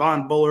 And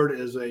Javon Bullard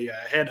is a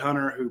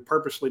headhunter who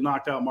purposely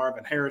knocked out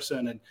Marvin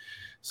Harrison. And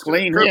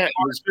clean hit.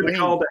 He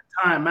called that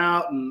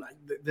timeout. And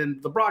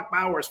then the Brock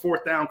Bowers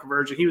 4th down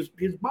conversion.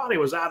 His body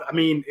was out. I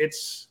mean,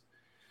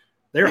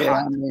 they're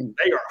hot. I mean,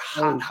 they are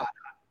hot.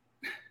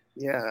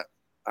 Yeah.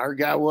 Our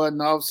guy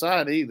wasn't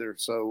offside either.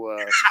 So,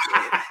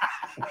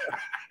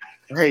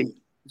 hey,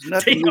 there's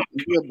nothing you can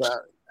do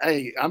about it.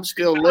 Hey, I'm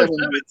still living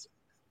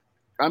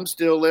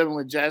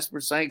with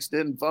Jasper Sanks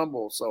didn't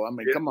fumble. So, I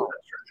mean, come on.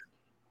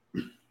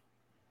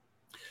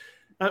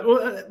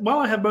 While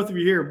I have both of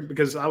you here,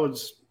 because I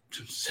was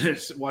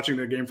watching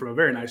the game from a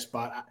very nice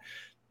spot.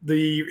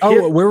 Where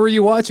were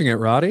you watching it,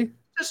 Roddy?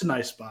 Just a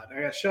nice spot.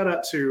 I got shout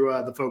out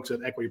to the folks at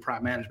Equity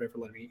Prime Management for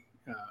letting me,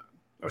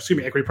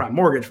 Equity Prime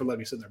Mortgage for letting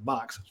me sit in their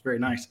box. It's very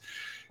nice.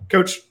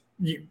 Coach,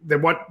 they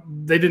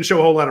didn't show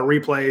a whole lot of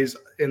replays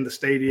in the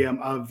stadium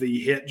of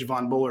the hit,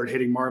 Javon Bullard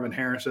hitting Marvin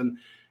Harrison.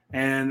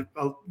 And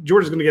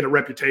Georgia's going to get a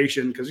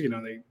reputation because,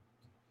 they've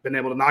been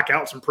able to knock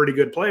out some pretty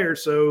good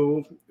players.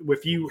 So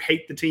if you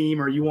hate the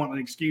team or you want an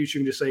excuse, you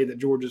can just say that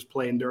Georgia's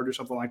playing dirt or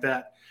something like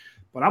that.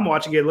 But I'm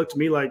watching it looked to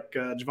me like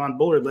Javon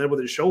Bullard led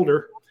with his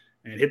shoulder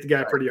and hit the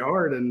guy pretty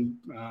hard. And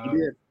he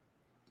did.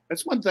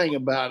 That's one thing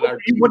about our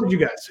team. What did you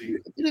guys see?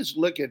 If you just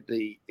look at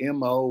the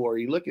MO or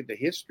you look at the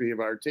history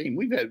of our team,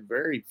 we've had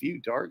very few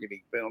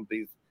targeting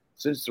penalties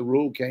since the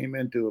rule came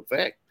into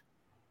effect.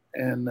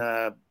 And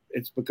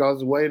it's because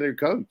of the way they're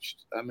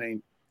coached. I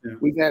mean,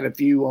 we've had a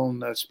few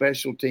on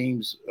special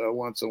teams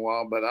once in a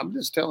while, but I'm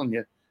just telling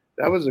you,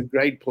 that was a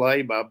great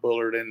play by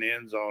Bullard in the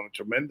end zone, a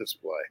tremendous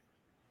play.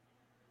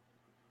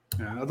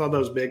 Yeah, I thought that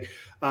was big.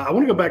 I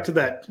want to go back to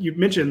that. You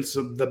mentioned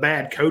the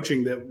bad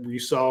coaching that we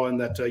saw in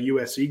that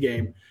USC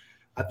game.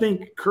 I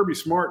think Kirby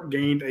Smart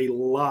gained a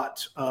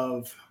lot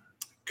of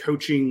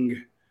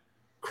coaching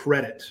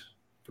credit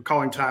for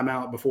calling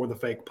timeout before the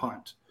fake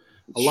punt.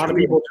 A lot of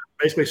people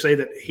basically say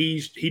that he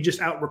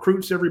just out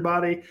recruits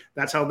everybody.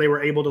 That's how they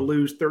were able to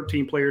lose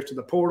 13 players to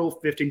the portal,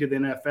 15 to the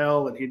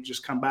NFL, and he'd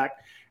just come back.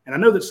 And I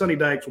know that Sonny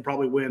Dykes will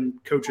probably win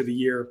Coach of the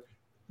Year.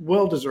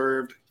 Well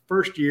deserved.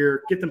 First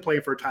year, get them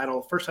playing for a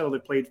title. First title they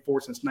played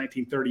for since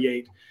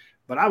 1938.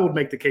 But I would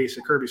make the case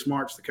that Kirby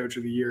Smart's the Coach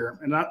of the Year,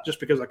 and not just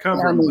because I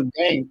cover him.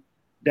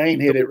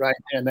 Dayne hit it right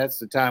there, and that's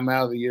the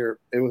timeout of the year.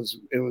 It was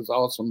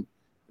awesome.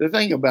 The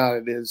thing about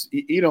it is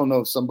you don't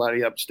know if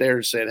somebody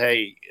upstairs said,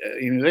 hey,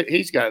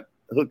 he's got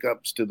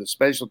hookups to the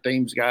special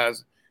teams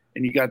guys,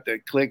 and you got the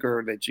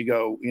clicker that you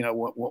go,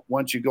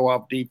 once you go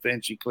off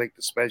defense, you click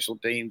the special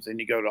teams,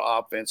 and you go to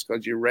offense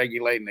because you're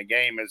regulating the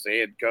game as the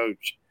head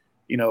coach.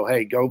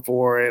 Hey, go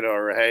for it,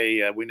 or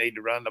hey, we need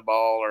to run the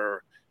ball,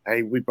 or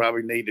hey, we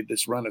probably need to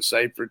just run a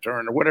safe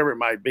return, or whatever it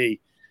might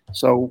be.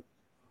 So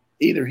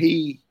either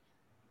he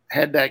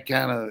had that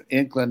kind of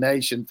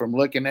inclination from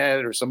looking at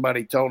it, or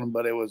somebody told him,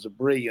 but it was a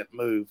brilliant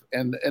move.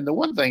 And the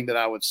one thing that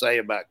I would say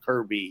about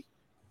Kirby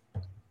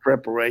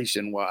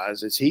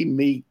preparation-wise is he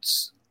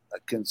meets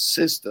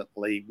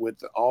consistently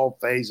with all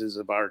phases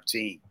of our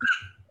team.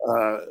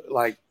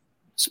 Like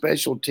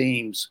special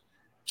teams,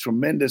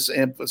 tremendous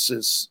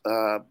emphasis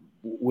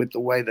with the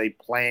way they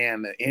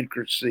plan, the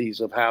intricacies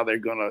of how they're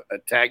going to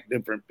attack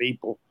different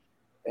people.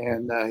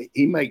 And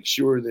he makes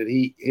sure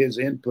that his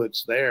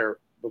input's there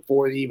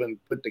before he even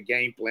put the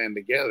game plan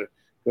together,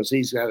 because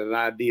he's got an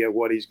idea of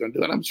what he's going to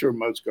do. And I'm sure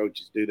most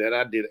coaches do that.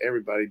 I did.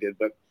 Everybody did.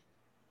 But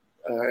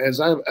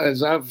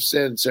as I've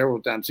said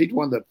several times, he's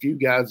one of the few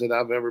guys that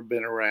I've ever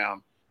been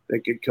around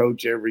that could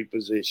coach every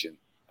position.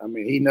 I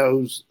mean, he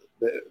knows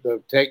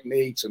the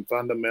techniques and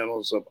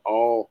fundamentals of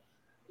all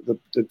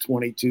the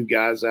 22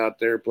 guys out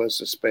there,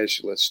 plus a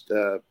specialist.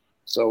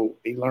 So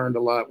he learned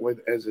a lot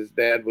as his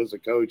dad was a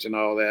coach and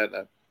all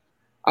that.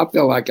 I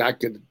feel like I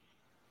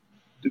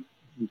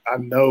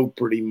know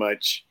pretty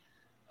much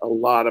a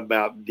lot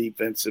about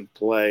defensive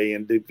play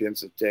and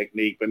defensive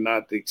technique, but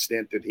not the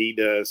extent that he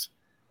does.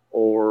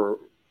 Or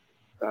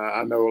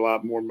I know a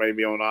lot more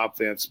maybe on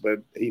offense, but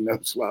he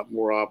knows a lot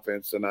more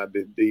offense than I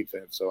did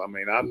defense. So, I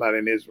mean, I'm not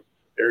in his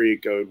area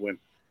code when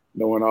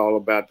knowing all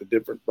about the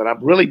different. But I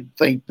really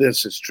think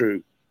this is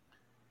true.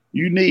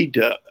 You need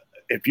to,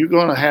 if you're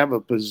going to have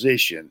a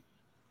position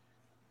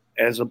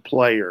as a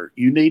player,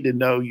 you need to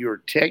know your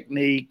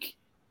technique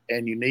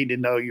and you need to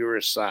know your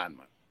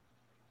assignment.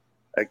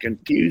 A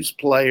confused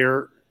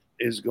player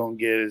is going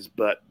to get his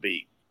butt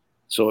beat.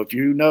 So if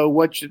you know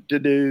what to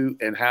do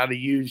and how to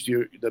use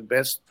the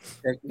best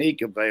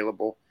technique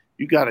available,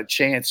 you got a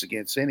chance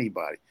against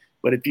anybody.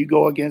 But if you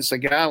go against a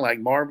guy like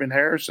Marvin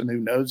Harrison, who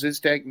knows his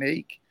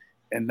technique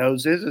and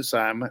knows his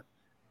assignment,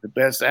 the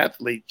best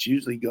athlete's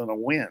usually going to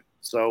win.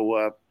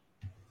 So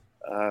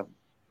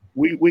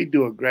we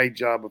do a great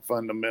job of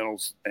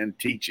fundamentals and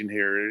teaching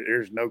here.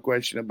 There's no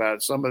question about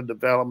it. Some of the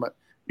development.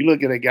 You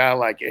look at a guy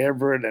like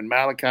Everett and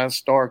Malachi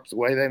Starks, the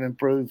way they've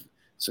improved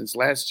since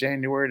last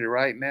January to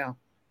right now,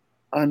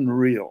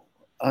 unreal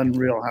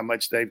how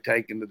much they've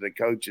taken to the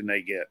coaching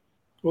they get.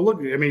 Well, look,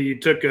 I mean, you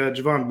took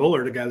Javon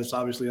Bullard, a guy that's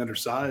obviously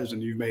undersized,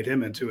 and you've made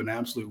him into an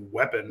absolute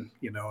weapon,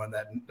 in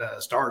that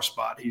star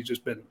spot. He's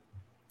just been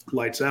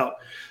lights out.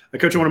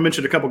 Coach, I want to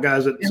mention a couple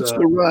guys that against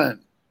the run.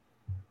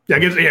 Yeah,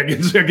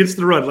 against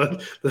the run.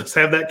 Let's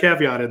have that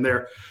caveat in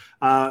there.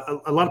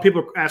 A lot of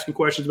people are asking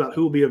questions about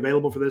who will be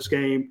available for this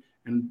game.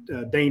 And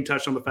Dayne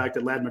touched on the fact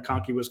that Ladd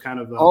McConkey was kind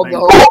of all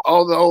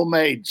the old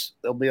maids.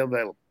 They'll be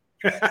available.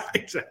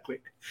 Exactly.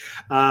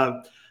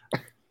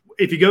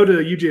 If you go to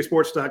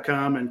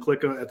UGASports.com and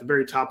click at the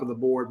very top of the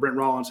board, Brent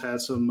Rollins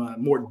has some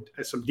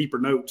deeper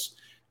notes.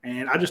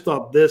 And I just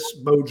thought this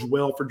bodes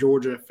well for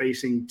Georgia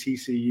facing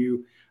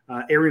TCU.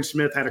 Arian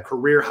Smith had a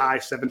career-high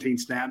 17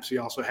 snaps. He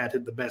also had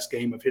the best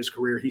game of his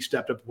career. He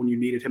stepped up when you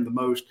needed him the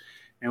most.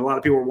 And a lot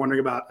of people were wondering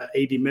about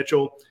A.D.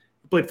 Mitchell.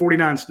 He played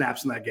 49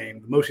 snaps in that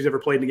game. The most he's ever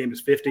played in the game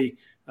is 50.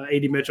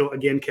 A.D. Mitchell,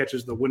 again,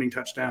 catches the winning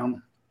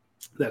touchdown.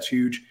 That's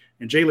huge.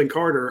 And Jalen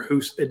Carter,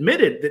 who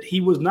admitted that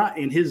he was not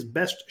in his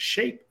best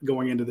shape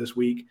going into this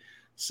week,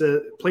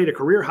 played a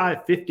career-high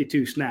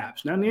 52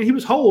 snaps. Now, he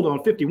was held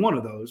on 51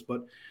 of those,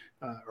 but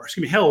I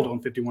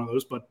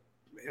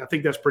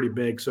think that's pretty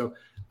big. So,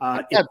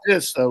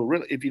 this though,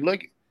 really, if you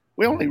look,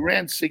 we only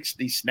ran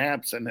 60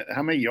 snaps, and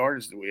how many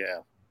yards do we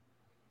have?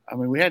 I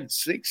mean, we had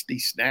 60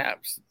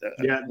 snaps.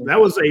 Yeah, that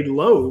was a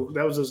low.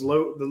 That was as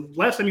low. The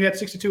last time you had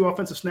 62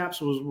 offensive snaps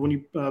was when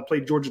you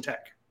played Georgia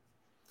Tech.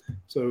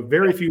 So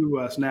very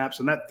few snaps,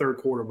 and that third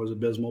quarter was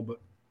abysmal.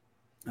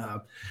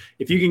 But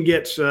if you can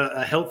get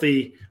a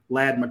healthy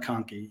Ladd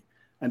McConkey,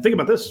 and think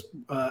about this,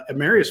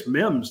 Amarius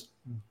Mims,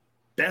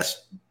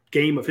 best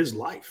game of his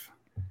life.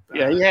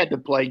 Yeah, he had to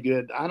play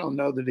good. I don't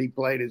know that he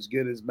played as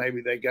good as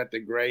maybe they got the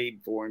grade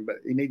for him, but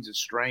he needs to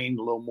strain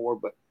a little more.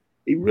 But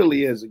he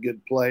really is a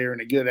good player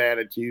and a good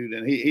attitude,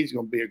 and he's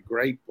going to be a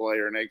great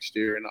player next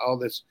year. And all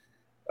this,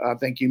 I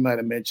think you might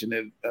have mentioned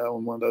it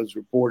on one of those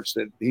reports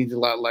that he's a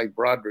lot like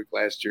Broderick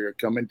last year,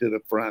 coming to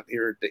the front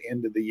here at the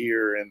end of the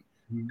year and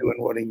doing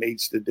what he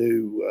needs to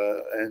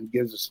do, and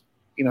gives us,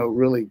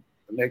 really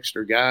an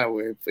extra guy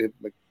if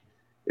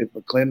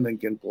McClendon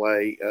can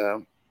play.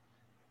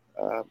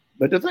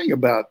 But the thing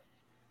about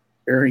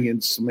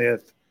Arian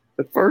Smith,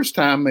 the first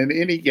time in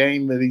any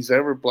game that he's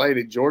ever played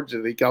at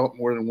Georgia, he caught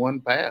more than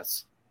one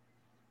pass.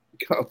 He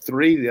caught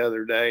 3 the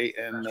other day,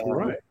 and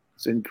right.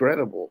 It's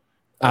incredible.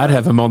 I'd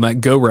have him on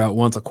that go route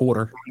once a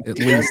quarter at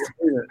least.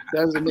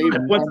 Doesn't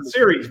even what's the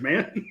series,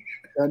 man?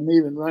 Doesn't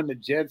even run the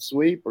jet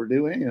sweep or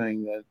do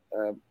anything.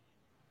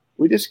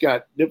 We just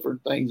got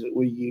different things that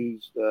we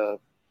use.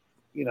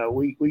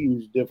 We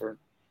use different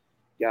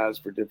guys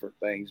for different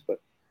things, but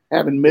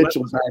having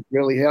Mitchell back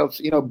really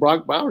helps.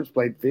 Brock Bowers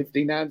played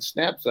 59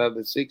 snaps out of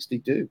the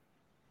 62.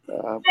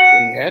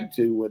 He had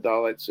to with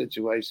all that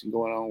situation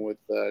going on with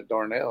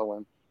Darnell.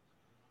 And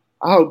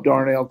I hope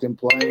Darnell can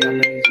play. I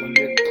think he's going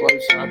to get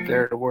close up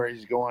there to where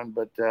he's going.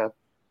 But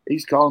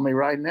he's calling me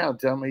right now,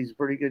 telling me he's in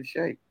pretty good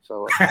shape.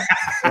 So I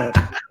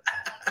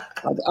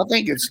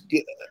think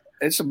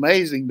it's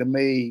amazing to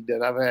me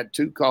that I've had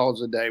 2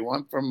 calls a day,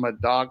 one from a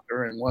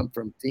doctor and one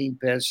from Team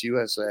Pest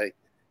USA.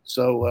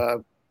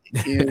 So,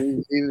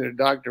 Either the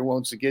doctor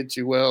wants to get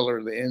you well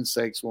or the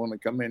insects want to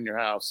come in your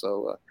house.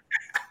 So,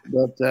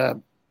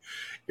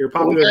 you're a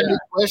popular any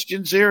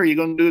questions here? Are you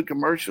going to do a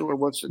commercial or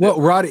what's the Well,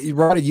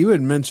 Radi, you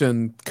had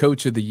mentioned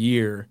Coach of the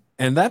Year,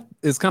 and that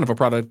is kind of a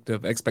product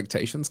of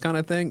expectations kind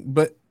of thing.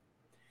 But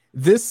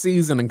this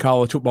season in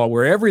college football,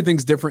 where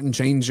everything's different and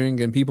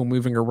changing and people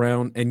moving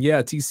around, and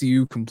yeah,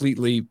 TCU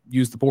completely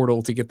used the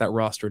portal to get that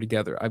roster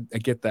together. I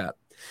get that.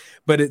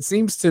 But it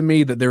seems to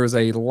me that there is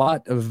a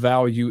lot of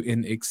value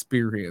in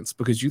experience,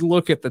 because you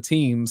look at the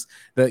teams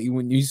that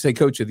when you say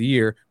Coach of the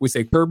Year, we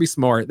say Kirby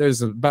Smart,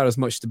 there's about as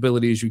much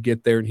stability as you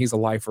get there, and he's a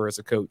lifer as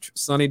a coach.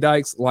 Sonny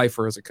Dykes,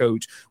 lifer as a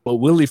coach. What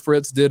Willie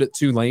Fritz did at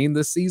Tulane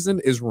this season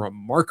is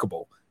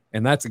remarkable.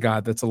 And that's a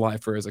guy that's a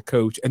lifer as a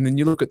coach. And then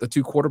you look at the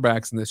two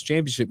quarterbacks in this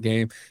championship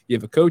game. You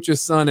have a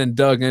coach's son in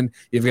Duggan.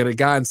 You've got a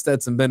guy in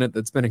Stetson Bennett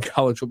that's been in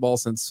college football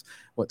since,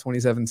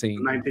 2017?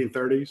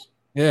 1930s.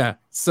 Yeah.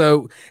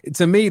 So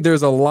to me,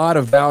 there's a lot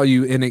of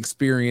value in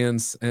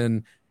experience.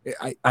 And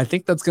I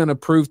think that's going to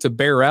prove to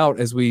bear out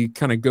as we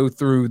kind of go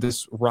through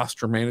this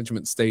roster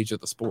management stage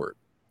of the sport.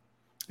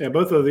 Yeah,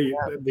 both of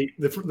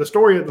the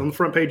story on the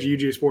front page of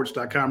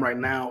UGASports.com right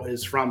now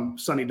is from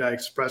Sonny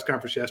Dykes' press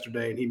conference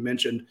yesterday, and he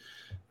mentioned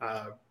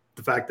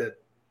the fact that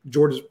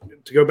Georgia's,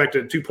 to go back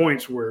to 2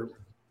 points where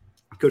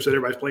Coach said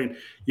everybody's playing,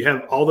 you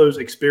have all those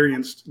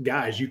experienced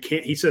guys.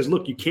 He says,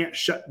 look, you can't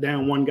shut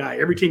down one guy.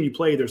 Every team you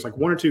play, there's like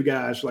one or two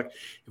guys. Like,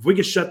 if we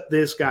can shut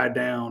this guy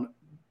down,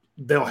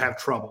 they'll have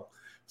trouble.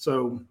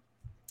 So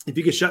if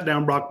you can shut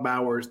down Brock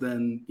Bowers,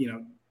 then,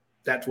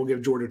 that will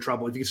give Georgia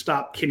trouble. If you can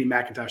stop Kenny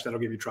McIntosh, that'll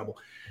give you trouble.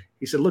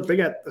 He said, look, they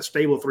got a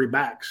stable of three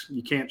backs.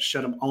 You can't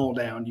shut them all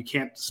down. You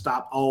can't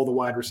stop all the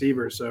wide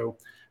receivers. So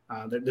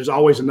there's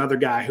always another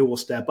guy who will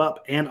step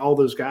up, and all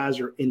those guys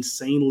are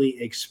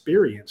insanely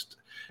experienced.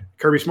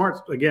 Kirby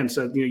Smart, again,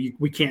 said,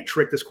 we can't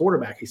trick this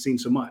quarterback. He's seen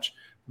so much.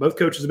 Both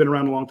coaches have been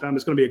around a long time.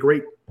 It's going to be a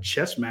great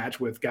chess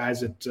match with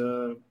guys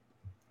that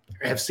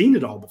have seen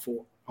it all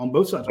before on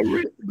both sides.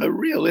 But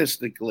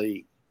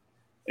realistically,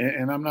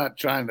 and I'm not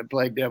trying to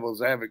play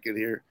devil's advocate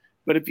here,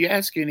 but if you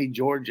ask any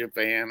Georgia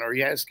fan or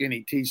you ask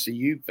any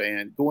TCU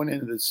fan going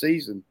into the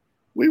season,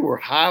 we were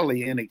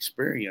highly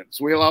inexperienced.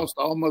 We lost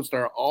almost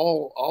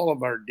all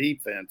of our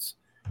defense.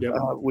 Yep.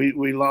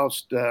 We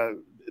lost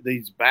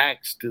these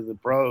backs to the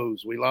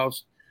pros. We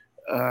lost,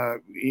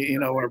 our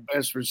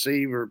best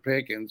receiver,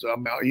 Pickens.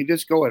 You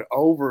just go it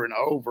over and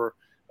over.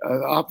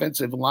 The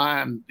offensive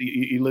line,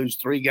 you lose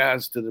three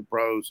guys to the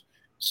pros.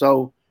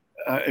 So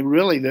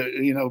really,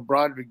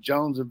 Broderick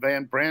Jones and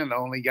Van Pran, the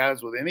only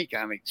guys with any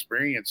kind of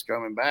experience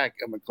coming back.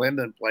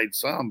 McClendon played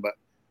some, but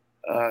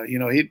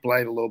he'd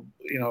played a little,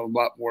 a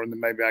lot more than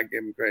maybe I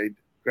gave him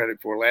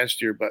credit for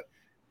last year. But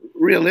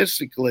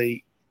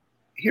realistically,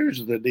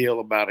 here's the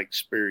deal about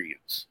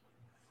experience.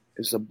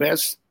 It's the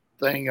best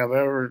thing I've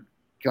ever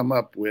come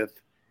up with.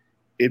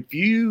 If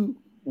you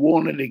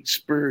wanted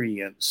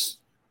experience,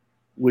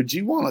 would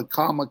you want a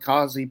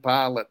kamikaze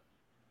pilot?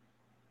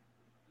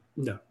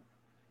 No.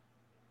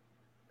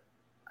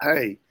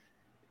 Hey,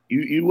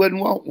 you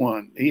wouldn't want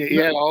one. He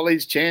had all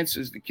these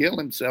chances to kill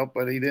himself,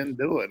 but he didn't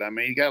do it. I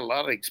mean, he got a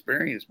lot of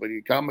experience, but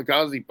a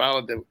kamikaze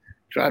pilot that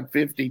tried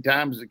 50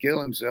 times to kill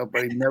himself,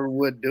 but he never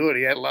would do it.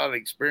 He had a lot of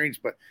experience,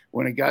 but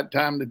when it got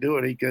time to do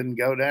it, he couldn't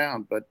go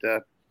down. But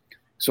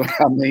so,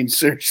 I mean,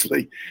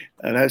 seriously,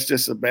 that's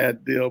just a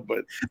bad deal.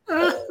 But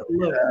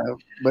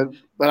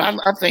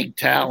I think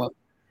talent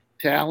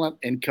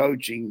and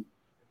coaching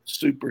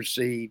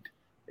supersede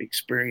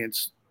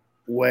experience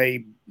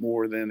way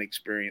more than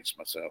experience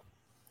myself.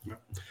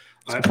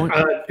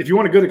 If you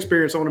want a good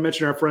experience, I want to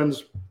mention our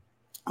friends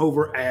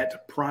over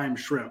at Prime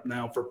Shrimp.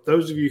 Now, for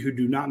those of you who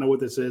do not know what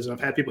this is, and I've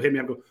had people hit me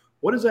up and go,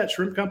 what is that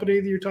shrimp company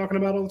that you're talking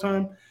about all the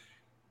time?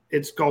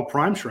 It's called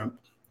Prime Shrimp.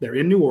 They're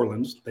in New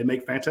Orleans. They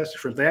make fantastic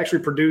shrimp. They actually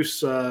produce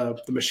the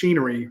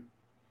machinery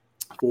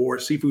for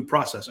seafood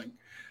processing,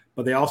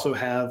 but they also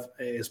have,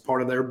 as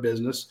part of their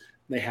business,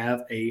 they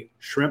have a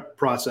shrimp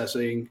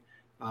processing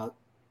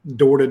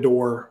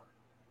door-to-door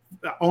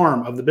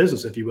arm of the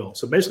business, if you will.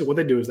 So basically what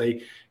they do is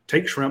they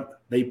take shrimp,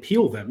 they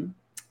peel them,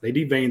 they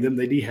devein them,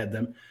 they dehead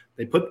them,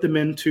 they put them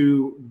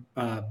into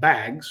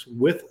bags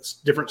with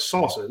different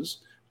sauces,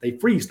 they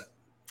freeze them.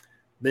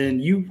 Then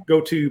you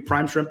go to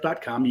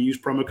primeshrimp.com, you use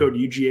promo code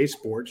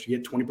UGASports, you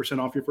get 20%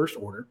 off your first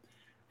order,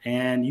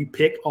 and you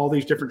pick all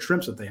these different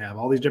shrimps that they have,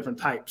 all these different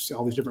types,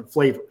 all these different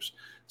flavors.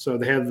 So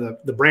they have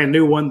the brand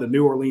new one, the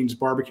New Orleans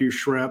barbecue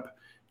shrimp.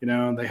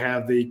 They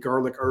have the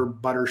garlic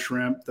herb butter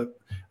shrimp, the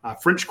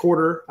French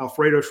Quarter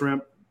Alfredo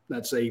shrimp.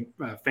 That's a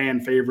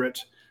fan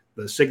favorite.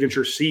 The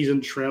signature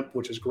seasoned shrimp,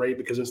 which is great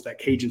because it's that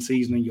Cajun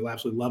seasoning. You'll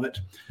absolutely love it.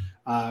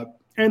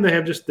 And they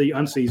have just the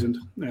unseasoned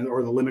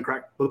or the lemon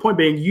crack. But the point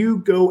being, you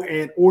go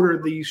and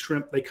order these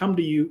shrimp. They come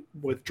to you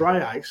with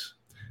dry ice.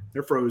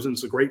 They're frozen.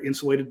 It's a great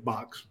insulated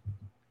box.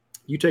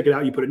 You take it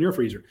out. You put it in your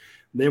freezer.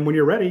 Then when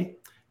you're ready,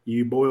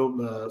 you boil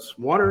the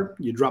water.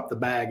 You drop the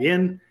bag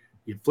in.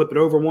 You flip it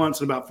over once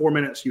in about 4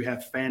 minutes, you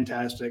have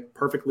fantastic,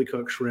 perfectly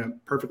cooked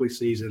shrimp, perfectly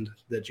seasoned,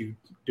 that you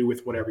do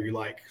with whatever you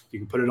like. You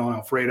can put it on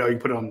Alfredo, you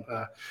can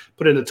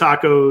put it into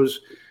tacos,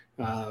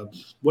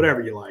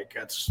 whatever you like.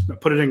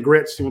 Put it in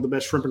grits, one of the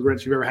best shrimp and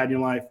grits you've ever had in your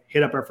life.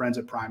 Hit up our friends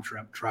at Prime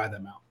Shrimp. Try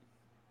them out.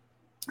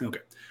 Okay.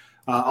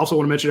 Also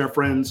want to mention our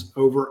friends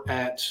over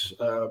at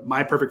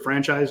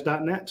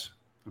myperfectfranchise.net.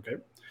 Okay.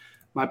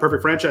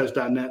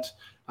 Myperfectfranchise.net.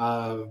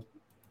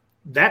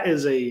 That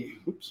is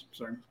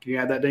sorry. Can you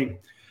add that, Dayne?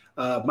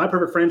 My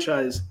Perfect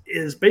Franchise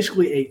is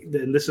basically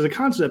and this is a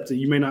concept that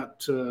you may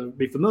not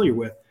be familiar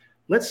with.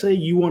 Let's say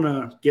you want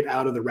to get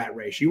out of the rat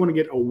race. You want to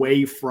get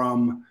away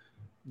from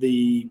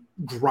the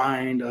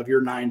grind of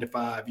your 9 to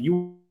 5.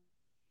 You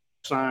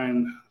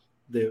sign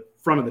the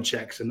front of the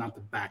checks and not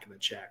the back of the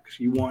checks.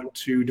 You want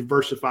to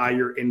diversify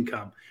your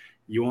income.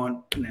 You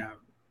want to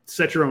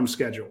set your own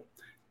schedule,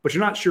 but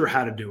you're not sure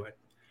how to do it.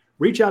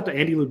 Reach out to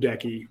Andy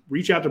Ludecky.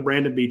 Reach out to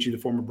Brandon Beachy, the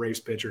former Braves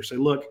pitcher. Say,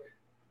 look,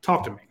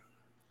 talk to me.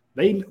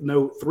 They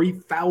know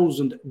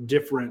 3,000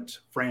 different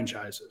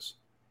franchises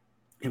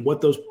and what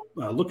those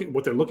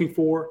what they're looking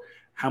for,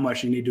 how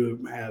much you need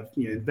to have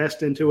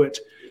invest into it.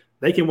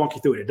 They can walk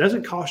you through it. It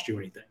doesn't cost you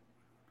anything.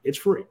 It's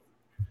free.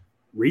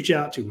 Reach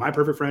out to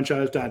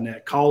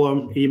myperfectfranchise.net. Call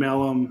them,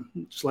 email them,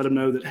 just let them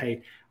know that,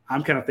 hey,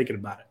 I'm kind of thinking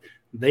about it.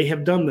 They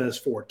have done this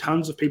for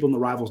tons of people in the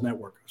Rivals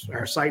Network. So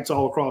our sites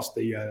all across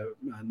the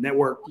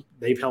network,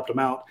 they've helped them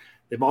out.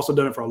 They've also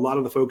done it for a lot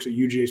of the folks at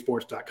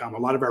UGASports.com. A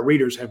lot of our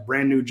readers have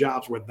brand new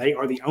jobs where they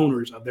are the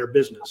owners of their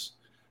business.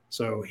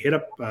 So hit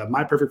up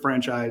My Perfect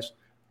Franchise.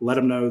 Let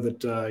them know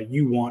that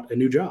you want a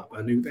new job.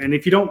 And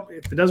if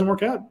it doesn't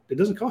work out, it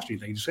doesn't cost you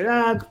anything. You just say,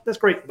 that's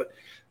great. But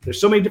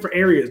there's so many different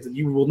areas that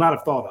you will not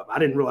have thought of. I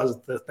didn't realize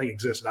that the thing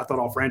existed. I thought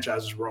all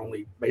franchises were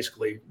only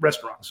basically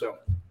restaurants. So it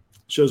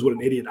shows what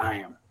an idiot I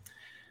am.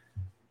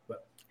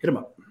 But hit them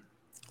up.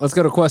 Let's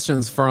go to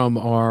questions from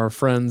our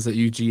friends at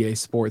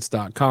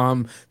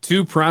UGAsports.com.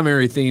 Two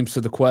primary themes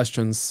to the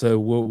questions, so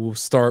we'll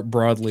start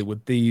broadly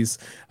with these.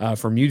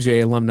 From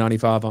UGA Alum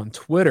 95 on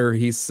Twitter,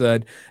 he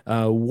said,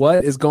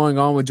 what is going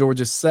on with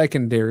Georgia's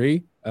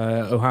secondary?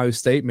 Ohio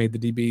State made the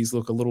DBs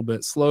look a little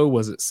bit slow.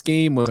 Was it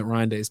scheme? Was it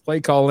Ryan Day's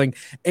play calling?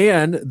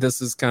 And this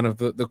is kind of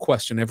the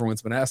question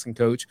everyone's been asking,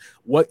 Coach.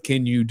 What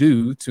can you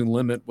do to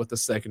limit what the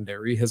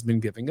secondary has been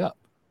giving up?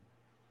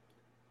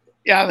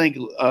 Yeah, I think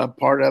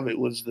part of it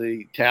was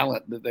the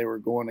talent that they were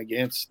going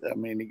against. I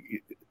mean,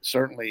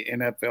 certainly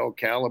NFL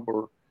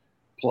caliber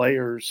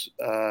players,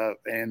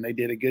 and they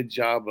did a good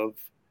job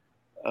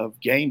of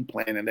game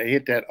planning. They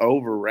hit that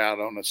over route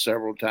on us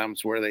several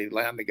times where they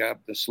landed the guy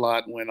up the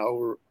slot and went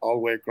over all the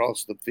way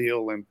across the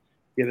field and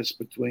hit us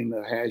between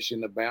the hash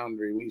and the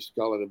boundary. We used to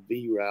call it a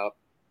V route.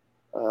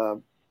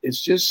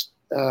 It's just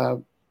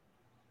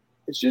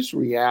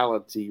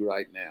reality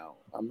right now.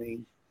 I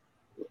mean,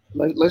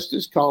 let's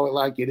just call it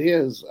like it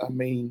is. I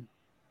mean,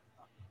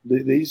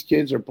 these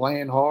kids are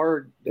playing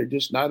hard. They're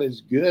just not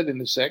as good in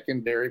the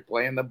secondary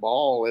playing the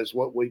ball as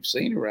what we've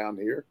seen around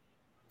here.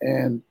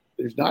 And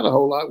there's not a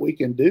whole lot we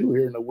can do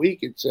here in a week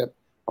except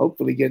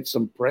hopefully get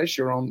some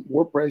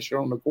more pressure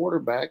on the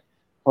quarterback.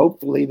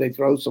 Hopefully they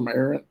throw some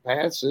errant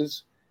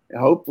passes,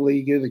 and hopefully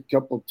you get a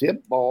couple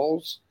tip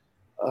balls,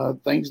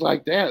 things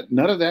like that.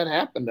 None of that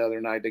happened the other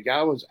night. The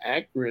guy was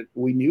accurate.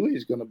 We knew he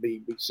was going to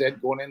be. We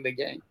said going into the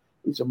game,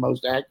 he's the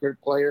most accurate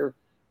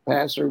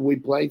passer we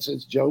played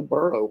since Joe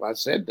Burrow. I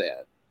said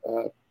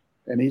that.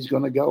 And he's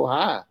going to go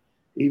high,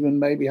 even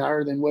maybe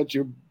higher than what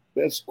your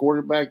best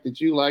quarterback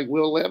that you like,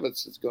 Will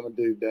Levis, is going to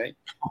do, Dayne.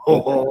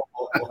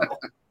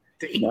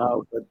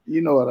 No, but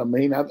you know what I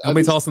mean. I'll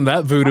be tossing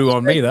that voodoo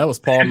on me. That was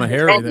Paul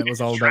Maharry. That was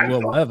all about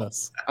Will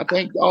Levis. I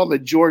think all the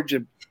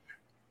Georgia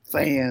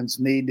fans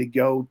need to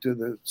go to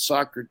the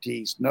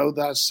Socrates, know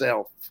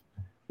thyself.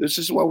 This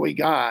is what we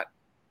got.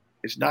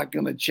 It's not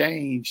going to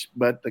change,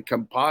 but the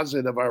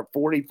composite of our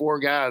 44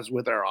 guys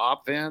with our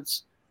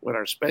offense, with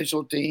our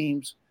special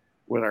teams,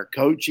 with our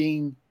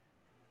coaching,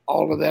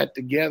 all of that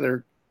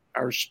together,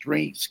 our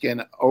strengths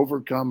can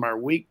overcome our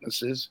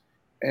weaknesses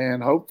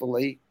and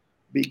hopefully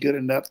be good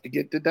enough to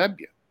get the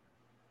W.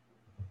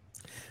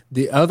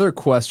 The other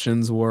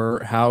questions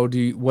were,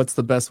 what's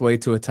the best way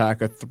to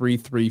attack a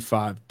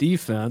 3-3-5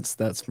 defense?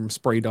 That's from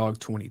Spray Dog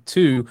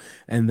 22.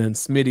 And then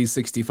Smitty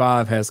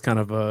 65 has kind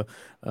of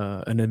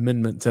an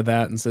amendment to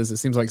that and says it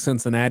seems like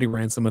Cincinnati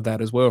ran some of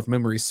that as well. If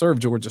memory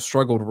served, Georgia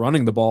struggled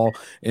running the ball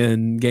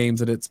in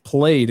games that it's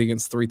played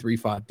against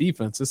 3-3-5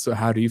 defenses. So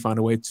how do you find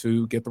a way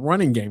to get the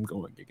running game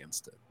going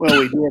against it? Well,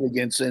 we did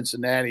against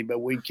Cincinnati, but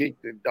we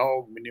kicked the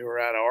dog manure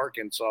out of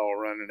Arkansas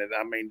running it.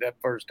 I mean, that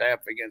first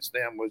half against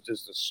them was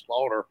just a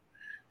slaughter.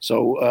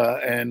 So,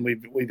 and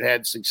we've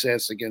had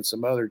success against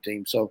some other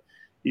teams. So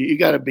you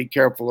got to be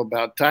careful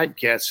about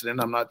typecasting. And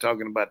I'm not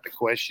talking about the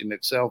question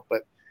itself,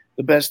 but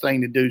the best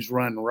thing to do is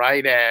run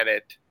right at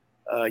it.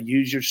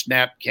 Use your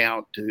snap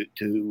count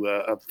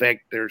to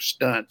affect their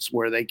stunts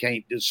where they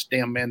can't just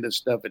stem into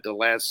stuff at the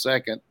last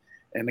second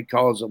and it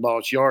cause a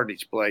lost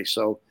yardage play.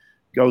 So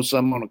go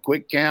some on a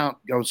quick count,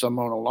 go some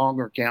on a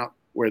longer count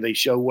where they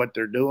show what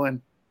they're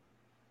doing.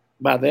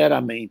 By that,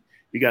 I mean,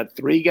 You got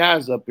 3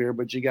 guys up here,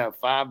 but you got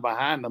 5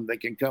 behind them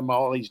that can come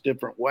all these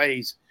different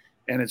ways.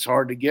 And it's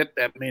hard to get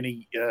that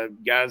many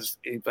guys.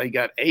 If they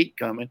got 8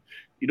 coming,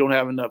 you don't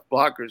have enough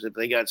blockers. If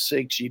they got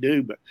 6, you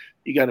do, but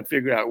you got to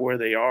figure out where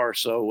they are.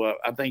 So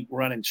I think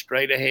running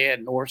straight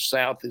ahead,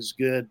 north-south is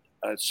good.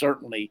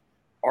 Certainly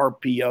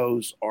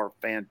RPOs are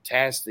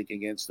fantastic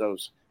against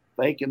those.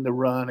 Faking the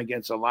run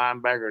against a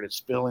linebacker that's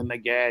filling the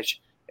gash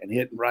and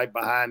hitting right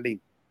behind him.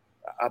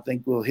 I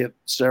think we'll hit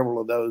several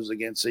of those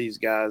against these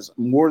guys,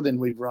 more than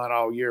we've run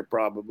all year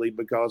probably,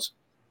 because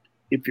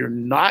if you're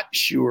not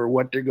sure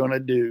what they're going to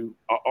do,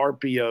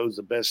 RPO is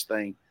the best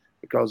thing,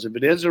 because if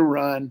it is a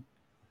run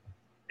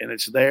and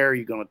it's there,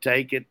 you're going to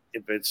take it.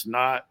 If it's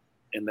not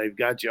and they've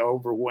got you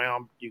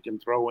overwhelmed, you can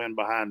throw in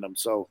behind them.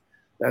 So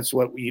that's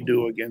what you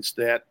do against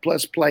that.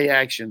 Plus play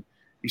action.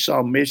 You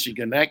saw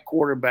Michigan. That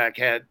quarterback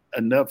had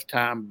enough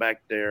time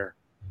back there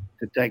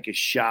to take a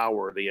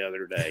shower the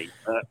other day.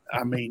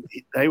 I mean,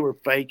 they were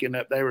faking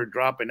up. They were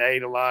dropping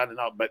 8 a lot and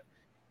all, but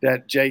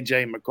that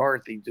J.J.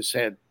 McCarthy just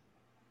had,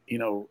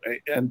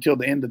 until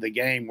the end of the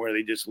game where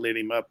they just lit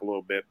him up a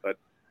little bit. But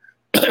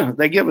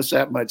they give us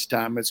that much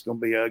time, it's going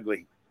to be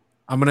ugly.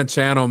 I'm going to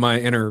channel my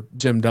inner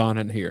Jim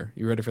Donnan here.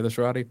 You ready for this,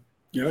 Roddy?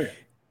 Yeah.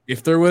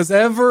 If there was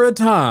ever a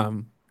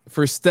time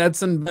for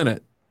Stetson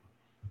Bennett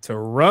to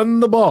run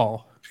the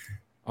ball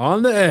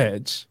on the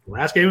edge,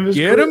 last game of his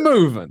get him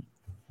moving,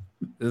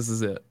 this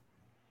is it.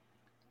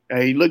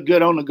 Hey, he looked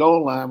good on the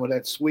goal line with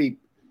that sweep.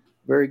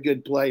 Very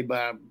good play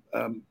by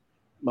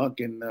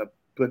Monken,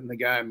 putting the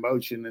guy in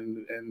motion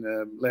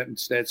and letting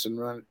Stetson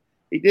run.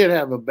 He did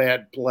have a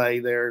bad play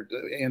there at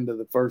the end of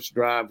the first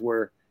drive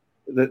where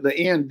the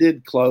end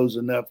did close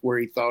enough where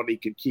he thought he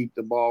could keep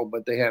the ball,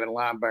 but they had a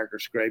linebacker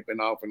scraping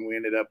off, and we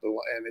ended up –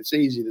 and it's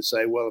easy to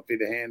say, well, if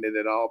he'd have handed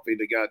it off, he'd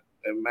have got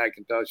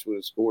McIntosh would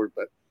have scored.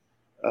 But,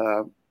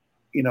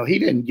 he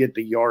didn't get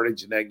the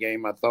yardage in that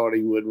game I thought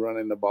he would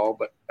running the ball.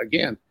 But,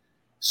 again,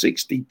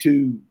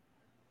 62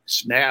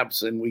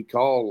 snaps, and we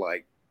called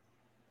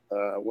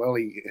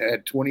he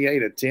had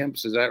 28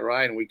 attempts. Is that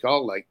right? And we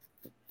called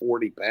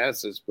 40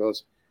 passes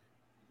because –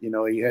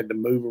 he had to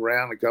move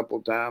around a couple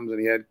of times, and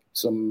he had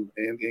some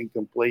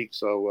incomplete.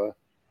 So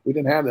we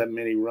didn't have that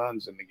many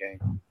runs in the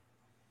game.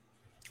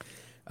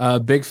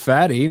 Big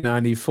Fatty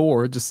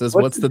 94 just says,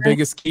 what's the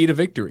biggest key to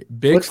victory?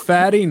 Big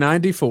Fatty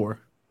 94.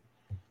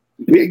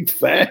 Big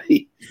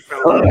Fatty.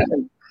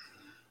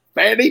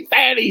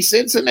 Fatty,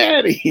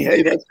 Cincinnati.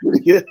 Hey, that's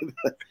pretty good.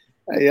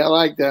 Hey, I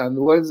like that.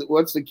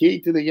 What's the key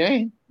to the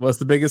game? What's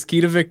the biggest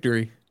key to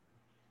victory?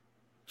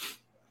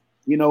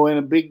 In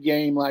a big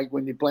game, like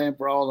when you're playing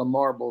for all the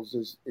marbles,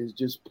 is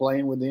just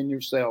playing within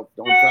yourself.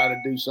 Don't try to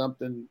do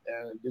something.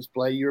 Just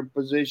play your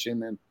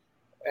position and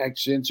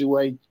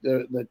accentuate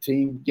the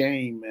team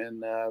game.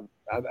 And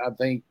I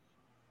think,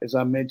 as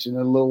I mentioned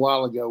a little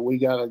while ago, we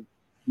got to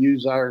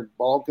use our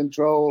ball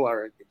control,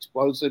 our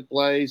explosive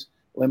plays,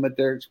 limit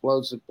their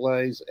explosive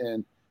plays,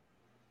 and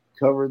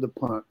cover the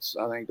punts.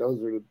 I think those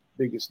are the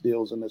biggest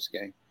deals in this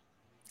game.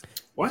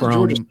 Why is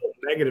Georgia still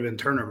negative in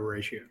turnover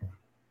ratio?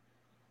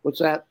 What's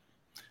that?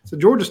 So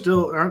Georgia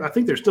still, I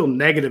think they're still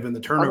negative in the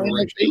turnover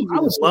ratio. I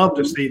would love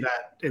to see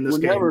that in this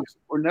game.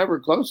 We're never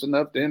close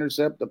enough to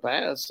intercept the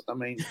pass. I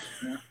mean,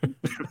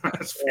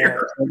 that's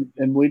fair.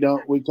 And we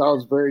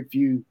cause very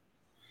few.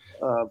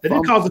 They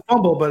didn't cause a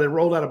fumble, but it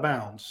rolled out of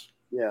bounds.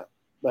 Yeah,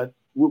 but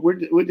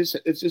we're just,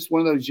 it's just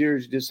one of those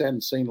years you just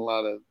hadn't seen a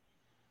lot of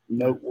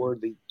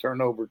noteworthy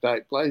turnover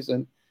type plays,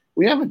 and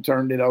we haven't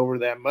turned it over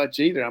that much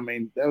either. I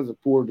mean, that was a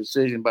poor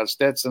decision by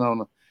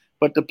Stetson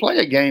but to play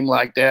a game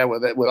like that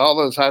with all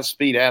those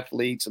high-speed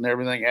athletes and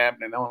everything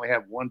happening and only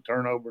have one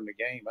turnover in the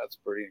game, that's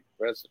pretty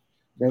impressive.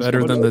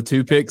 Better than the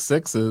 2 pick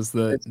sixes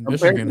that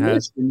Michigan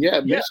had.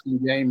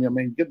 Michigan game, I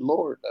mean, good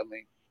Lord. I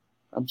mean,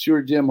 I'm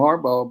sure Jim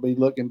Harbaugh will be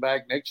looking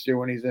back next year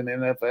when he's in the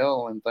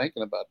NFL and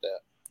thinking about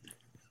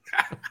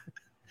that.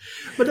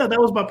 But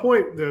that was my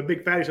point. The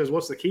Big Fatty says,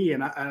 what's the key?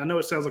 And I know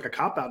it sounds like a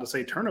cop-out to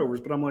say turnovers,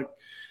 but I'm like,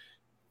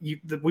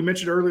 we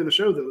mentioned earlier in the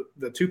show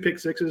the 2 pick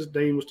sixes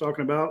Dayne was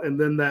talking about, and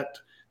then that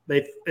 –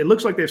 it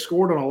looks like they've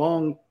scored on a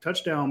long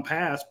touchdown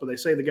pass, but they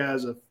say the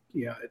guy's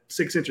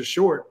 6 inches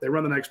short. They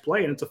run the next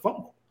play, and it's a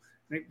fumble.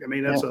 I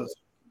mean, that's a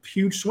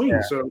huge swing.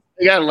 Yeah. So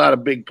they got a lot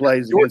of big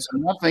plays against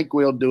them. I think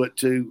we'll do it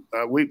too.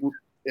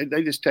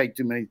 They just take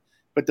too many.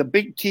 But the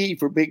big key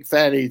for Big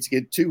Fatty is to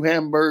get 2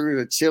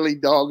 hamburgers, a chili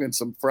dog, and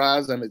some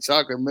fries, and a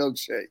chocolate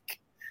milkshake,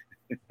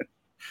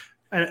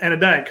 and a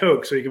Diet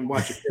Coke, so you can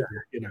watch it.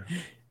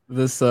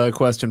 This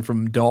question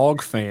from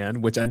Dog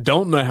Fan, which I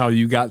don't know how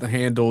you got the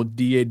handle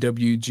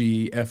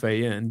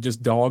DAWGFAN,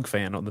 just Dog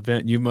Fan on the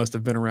vent. You must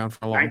have been around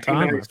for a long time.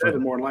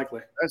 1997, more than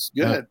likely. That's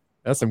good. Yeah,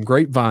 that's some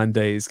grapevine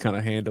days kind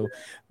of handle.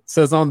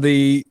 Says on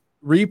the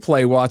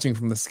replay watching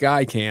from the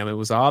sky cam, it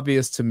was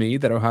obvious to me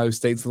that Ohio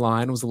State's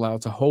line was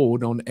allowed to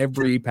hold on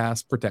every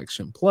pass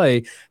protection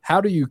play.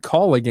 How do you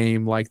call a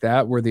game like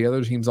that where the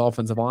other team's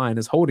offensive line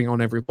is holding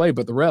on every play,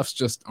 but the refs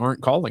just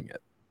aren't calling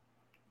it?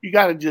 You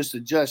got to just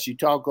adjust. You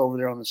talk over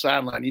there on the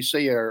sideline. You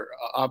see our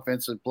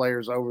offensive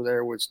players over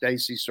there with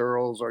Stacy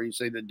Searles, or you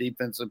see the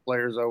defensive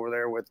players over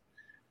there with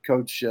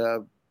Coach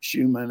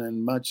Schumann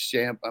and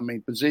Muschamp. I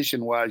mean,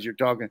 position-wise, you're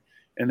talking,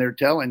 and they're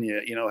telling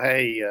you,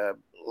 hey,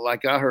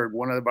 like I heard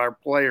one of our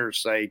players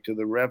say to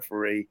the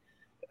referee,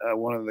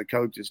 one of the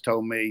coaches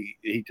told me,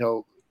 he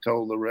told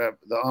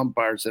the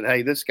umpire, said,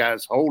 "Hey, this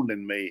guy's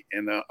holding me,"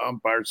 and the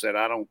umpire said,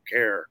 "I don't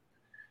care."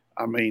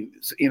 I mean,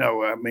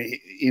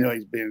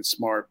 he's being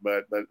smart,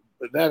 but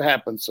that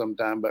happens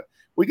sometime. But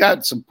we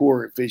got some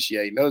poor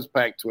officiating, those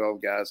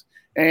Pac-12 guys,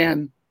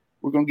 and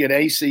we're going to get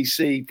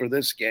ACC for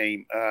this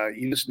game.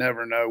 You just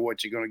never know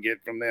what you're going to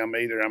get from them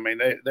either. I mean,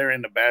 they're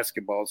in the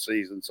basketball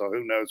season, so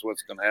who knows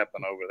what's going to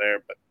happen over there.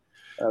 But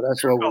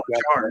that's what we've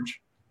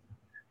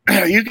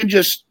got. You can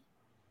just,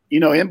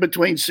 in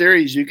between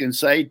series, you can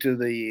say to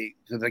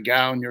the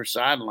guy on your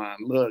sideline,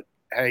 "Look,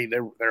 hey,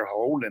 they're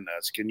holding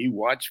us. Can you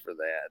watch for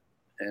that?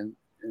 And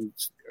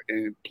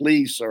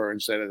please, sir,"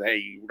 instead of, "Hey,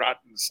 you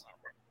rotten son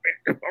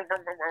of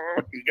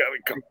a," you got to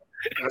come.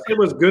 I think it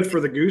was good for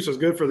the goose. It was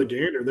good for the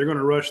gander. They're going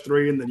to rush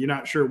three, and then you're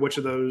not sure which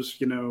of those,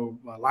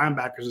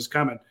 linebackers is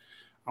coming.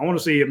 I want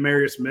to see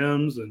Amarius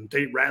Mims and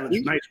Tate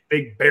Ratledge, nice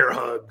big bear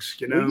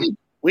hugs.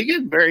 We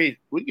get very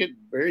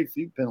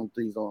few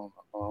penalties on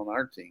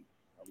our team.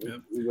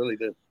 We really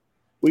do.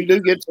 We do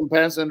get some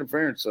pass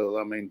interference, so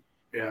I mean,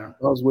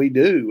 because we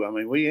do. I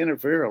mean, we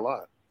interfere a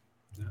lot.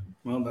 Yeah.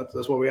 Well,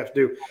 that's what we have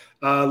to do.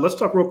 Let's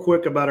talk real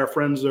quick about our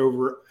friends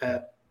over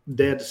at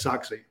Dead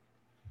Soxy.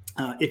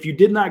 If you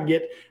did not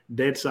get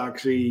Dead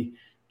Soxy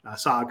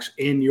socks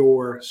in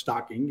your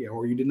stocking,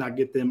 or you did not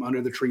get them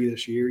under the tree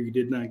this year, you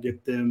did not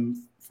get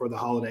them for the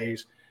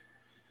holidays,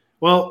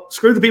 well,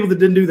 screw the people that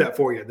didn't do that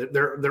for you.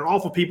 They're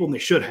awful people, and they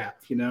should have,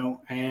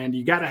 and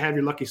you got to have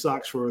your lucky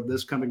socks for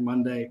this coming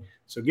Monday.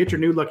 So get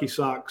your new lucky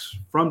socks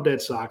from Dead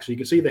Socks. You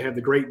can see they have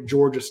the great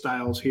Georgia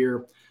styles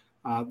here.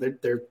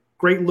 They're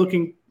great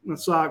looking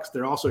socks.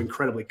 They're also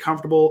incredibly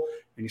comfortable,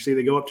 and you see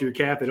they go up to your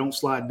calf. They don't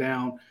slide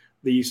down.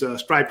 These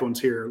striped ones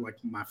here are like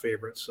my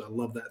favorites. I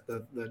love that,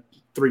 the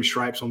three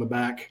stripes on the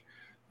back.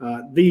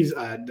 These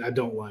I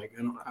don't like.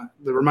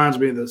 It reminds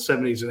me of the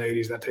 70s and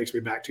 80s. That takes me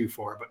back too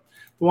far. But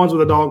the ones with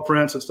the dog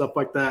prints and stuff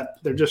like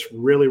that, they're just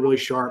really, really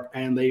sharp.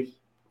 And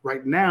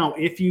right now,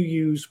 if you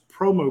use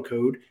promo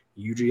code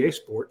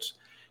UGASports,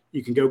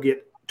 you can go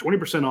get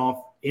 20%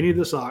 off any of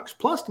the socks,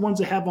 plus the ones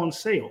they have on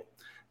sale.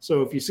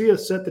 So if you see a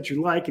set that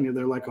you like and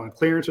they're like on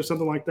clearance or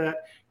something like that,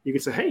 you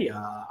can say, "Hey,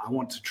 I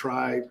want to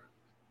try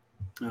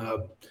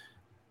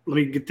let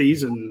me get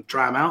these and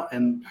try them out."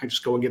 And I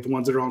just go and get the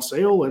ones that are on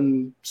sale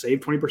and save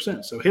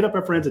 20%. So hit up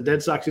our friends at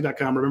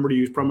deadsoxy.com. Remember to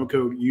use promo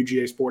code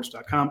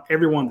UGAsports.com.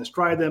 Everyone that's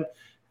tried them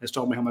has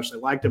told me how much they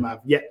liked them. I've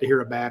yet to hear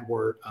a bad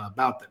word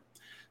about them.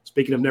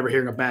 Speaking of never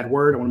hearing a bad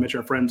word, I want to mention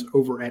our friends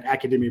over at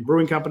Academia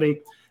Brewing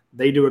Company.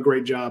 They do a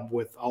great job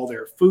with all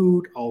their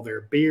food, all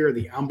their beer,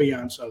 the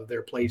ambiance of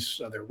their place,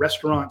 their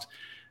restaurant.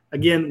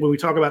 Again, when we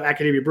talk about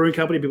Academia Brewing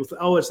Company, people say,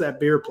 "Oh, it's that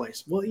beer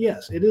place." Well,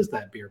 yes, it is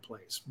that beer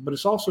place, but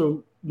it's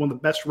also one of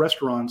the best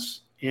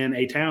restaurants in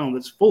a town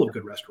that's full of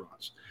good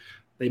restaurants.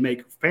 They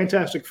make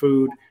fantastic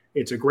food.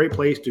 It's a great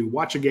place to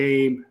watch a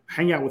game,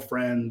 hang out with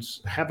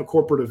friends, have a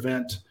corporate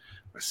event,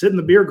 sit in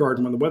the beer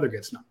garden when the weather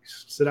gets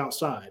nice, sit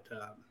outside.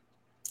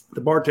 The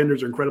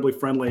bartenders are incredibly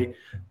friendly.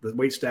 The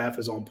wait staff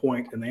is on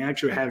point, and they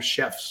actually have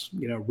chefs,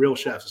 real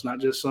chefs. It's not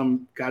just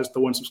some guys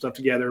throwing some stuff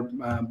together,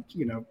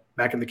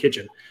 back in the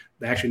kitchen.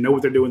 They actually know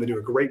what they're doing. They do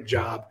a great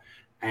job,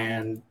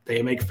 and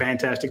they make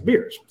fantastic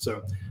beers.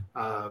 So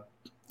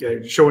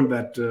showing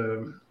that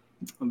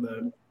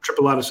the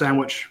Triple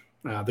sandwich,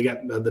 they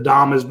got the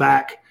Dom is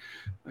back.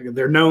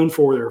 They're known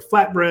for their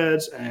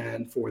flatbreads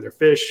and for their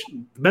fish.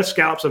 The best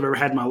scallops I've ever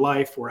had in my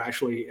life were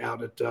actually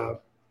out at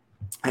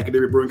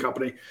Academia Brewing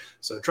Company.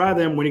 So try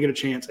them when you get a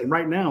chance. And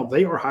right now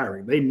they are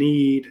hiring. They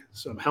need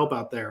some help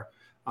out there.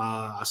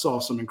 I saw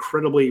some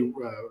incredibly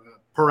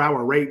per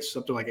hour rates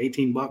up to like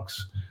 $18.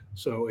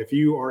 So if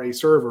you are a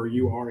server,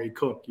 you are a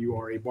cook, you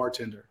are a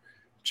bartender,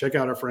 check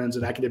out our friends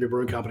at Academia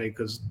Brewing Company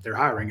because they're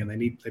hiring and they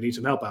need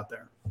some help out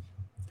there.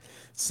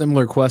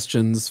 Similar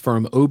questions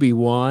from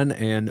Obi-Wan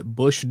and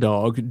Bush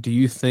Dog. Do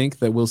you think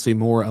that we'll see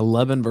more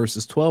 11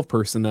 versus 12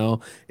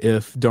 personnel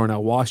if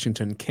Darnell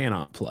Washington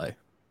cannot play?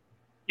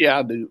 Yeah,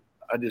 I do.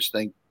 I just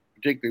think,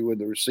 particularly with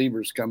the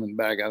receivers coming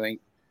back, I think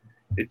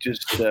it's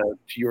just to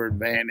your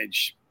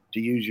advantage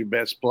to use your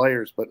best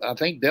players. But I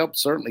think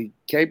Delp's certainly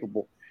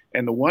capable.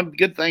 And the one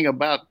good thing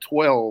about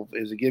 12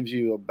 is it gives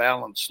you a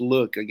balanced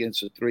look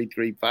against a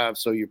 3-3-5,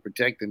 so you're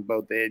protecting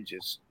both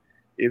edges.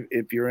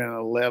 If you're in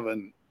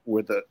 11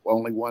 with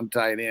only one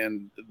tight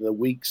end, the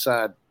weak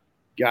side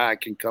guy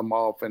can come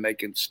off and they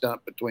can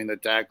stunt between the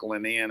tackle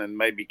and in and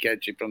maybe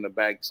catch you from the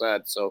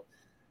backside. So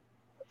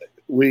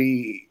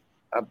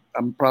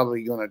I'm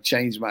probably going to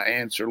change my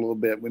answer a little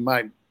bit. We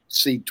might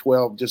see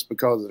 12 just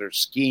because of their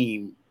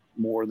scheme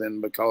more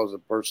than because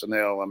of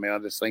personnel. I mean, I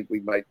just think we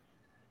might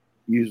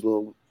use a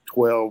little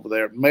 12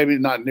 there. Maybe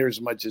not near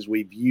as much as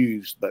we've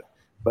used,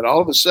 but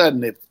all of a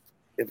sudden,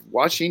 if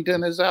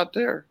Washington is out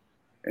there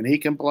and he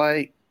can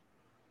play,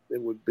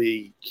 it would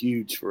be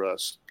huge for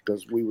us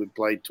because we would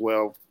play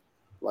 12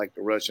 like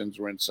the Russians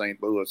were in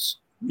St. Louis.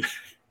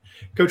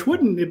 Coach,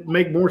 wouldn't it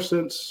make more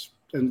sense?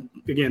 And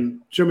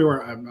again, show me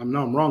where I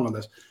know I'm wrong on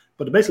this,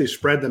 but to basically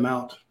spread them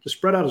out, just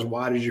spread out as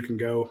wide as you can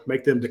go,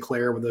 make them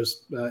declare with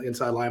those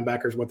inside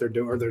linebackers what they're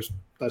doing, or those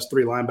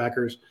 3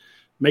 linebackers,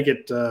 make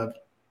it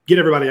get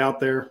everybody out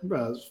there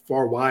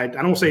far wide.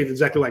 I don't say it's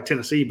exactly like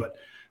Tennessee, but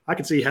I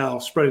can see how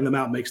spreading them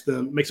out makes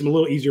them a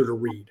little easier to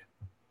read.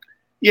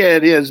 Yeah,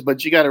 it is,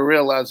 but you got to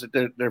realize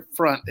that their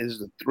front is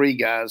the 3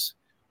 guys,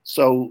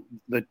 so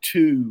the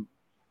 2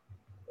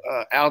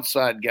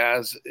 outside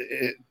guys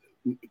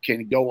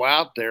can go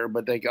out there,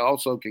 but they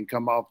also can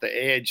come off the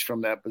edge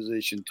from that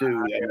position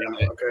too.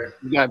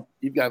 Okay.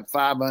 You've got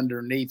 5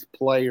 underneath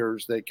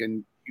players that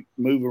can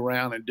move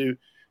around and do.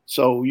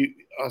 So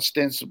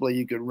ostensibly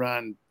you could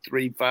run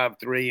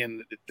 3-5-3,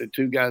 and the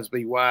 2 guys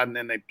be wide, and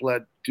then they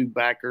pled 2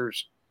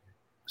 backers.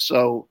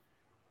 So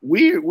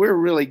we're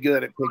really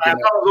good at picking up.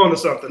 I was on to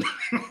something.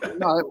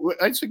 No,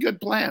 it's a good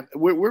plan.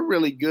 We're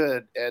really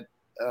good at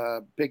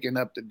picking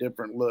up the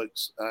different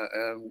looks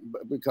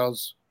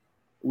because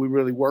we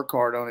really work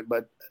hard on it.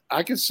 But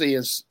I can see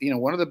us,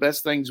 one of the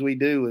best things we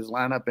do is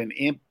line up an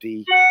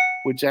empty,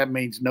 which that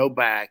means no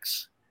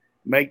backs,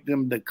 make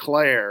them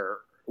declare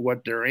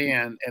what they're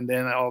in, and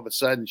then all of a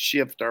sudden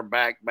shift our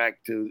back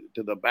to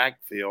the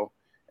backfield,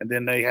 and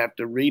then they have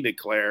to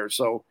redeclare.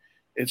 So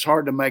it's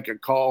hard to make a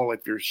call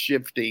if you're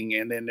shifting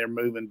and then they're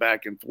moving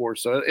back and forth.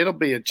 So it'll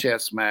be a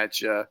chess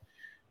match.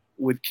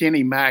 With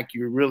Kenny Mack,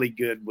 you're really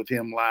good with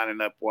him lining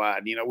up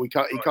wide. He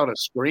caught a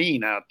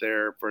screen out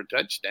there for a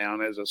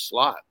touchdown as a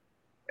slot,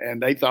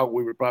 and they thought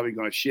we were probably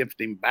going to shift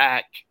him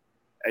back.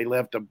 They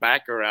left a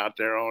backer out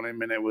there on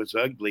him, and it was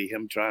ugly,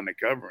 him trying to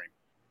cover him.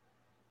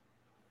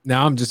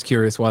 Now I'm just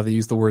curious why they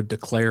use the word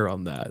declare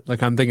on that.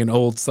 Like, I'm thinking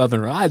old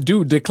Southerner, I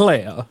do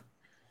declare.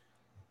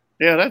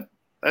 Yeah,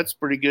 that's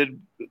pretty good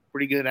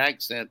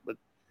accent, but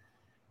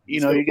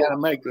you got to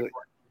make it.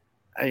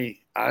 Hey,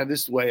 this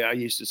is the way I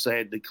used to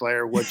say it: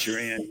 declare what you're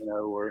in.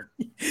 Or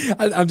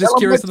I'm just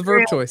curious of the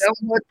verb choice. Tell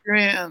them what you're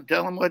in.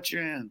 Tell them what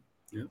you're in.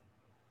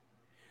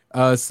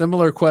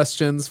 Similar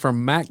questions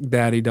from Mac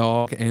Daddy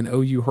Dog and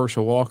OU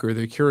Herschel Walker.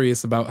 They're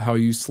curious about how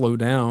you slow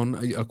down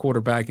a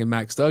quarterback in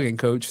Max Duggan,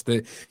 coach,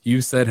 that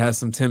you said has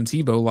some Tim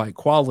Tebow-like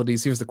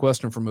qualities. Here's the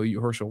question from OU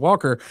Herschel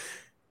Walker.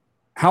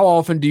 How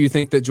often do you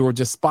think that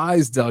Georgia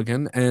spies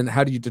Duggan, and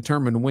how do you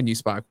determine when you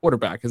spy a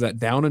quarterback? Is that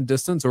down and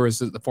distance, or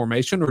is it the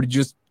formation, or do you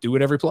just do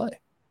it every play? A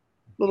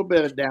little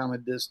bit of down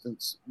and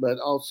distance, but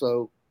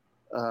also,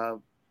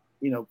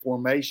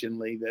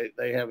 formationally,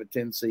 they have a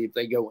tendency, if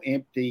they go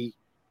empty,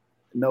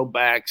 no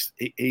backs,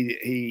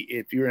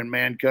 if you're in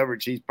man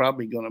coverage, he's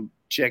probably going to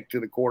check to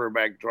the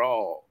quarterback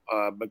draw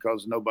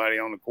because nobody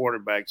on the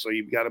quarterback, so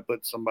you've got to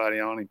put somebody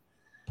on him.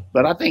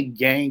 But I think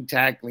gang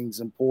tackling is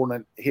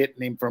important,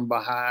 hitting him from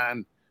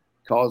behind,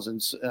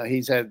 causing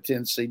he's had a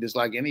tendency, just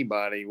like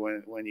anybody,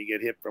 when you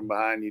get hit from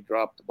behind, you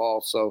drop the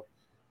ball. So,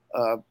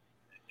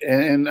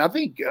 and I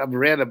think I've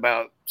read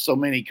about so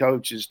many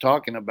coaches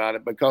talking about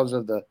it because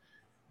of the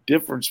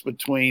difference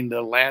between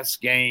the last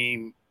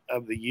game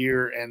of the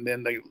year and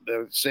then the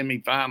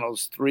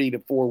semifinals, 3 to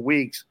 4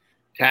 weeks.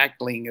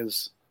 Tackling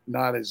is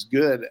not as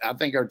good. I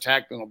think our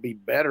tackling will be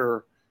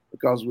better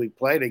because we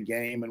played a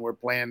game and we're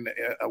playing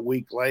a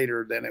week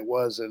later than it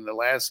was in the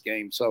last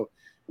game. So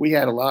we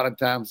had a lot of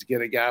times to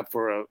get a guy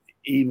for a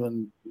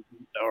even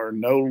or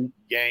no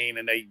gain,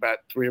 and they about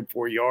 3 or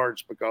 4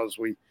 yards because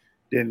we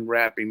didn't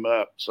wrap him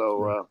up.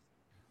 So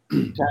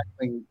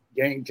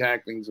gang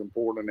tackling is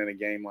important in a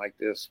game like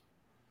this.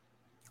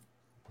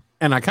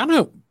 And I kind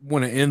of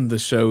want to end the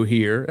show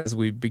here as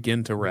we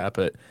begin to wrap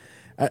it.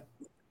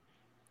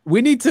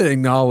 We need to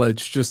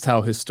acknowledge just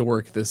how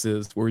historic this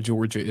is, where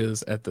Georgia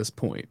is at this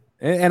point.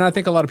 And I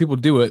think a lot of people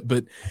do it,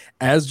 but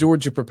as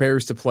Georgia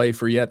prepares to play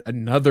for yet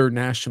another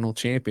national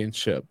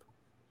championship,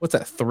 what's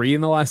that, 3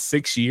 in the last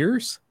 6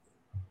 years?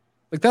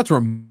 Like, that's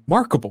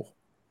remarkable.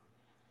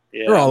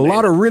 Yeah, there are a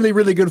lot of really,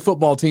 really good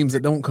football teams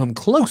that don't come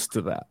close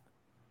to that.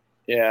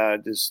 Yeah,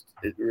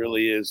 it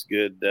really is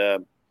good.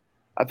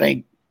 I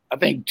think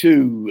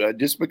too,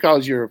 just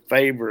because you're a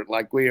favorite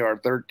like we are,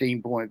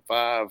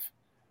 13.5.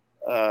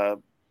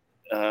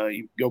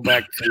 You go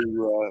back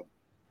to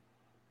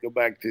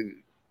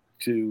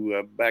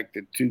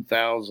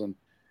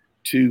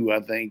 2002. I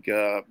think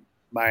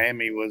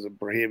Miami was a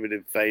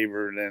prohibitive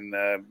favorite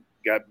and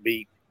got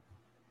beat.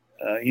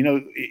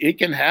 It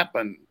can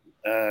happen.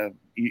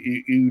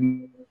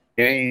 You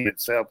game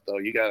itself though.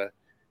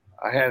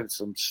 I had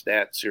some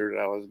stats here that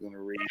I was going to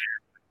read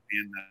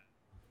and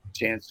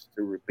chance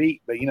to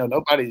repeat, but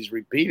nobody's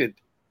repeated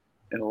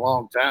in a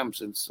long time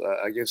since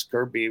I guess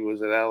Kirby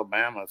was at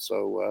Alabama.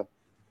 So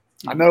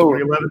I know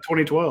 2011,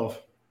 2012.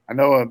 I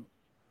know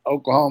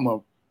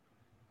Oklahoma,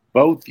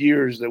 both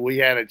years that we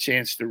had a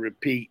chance to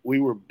repeat, we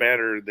were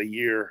better the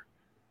year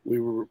we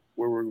were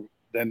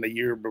than the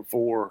year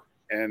before,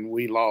 and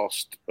we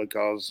lost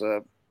because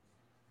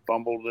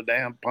fumbled the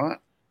damn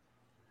punt,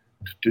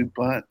 2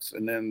 punts,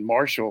 and then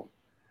Marshall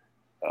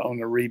on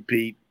the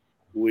repeat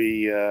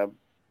we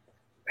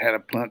had a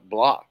punt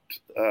blocked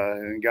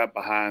and got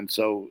behind.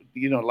 So,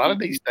 a lot of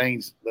these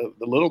things, the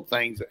little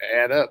things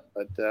add up.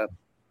 But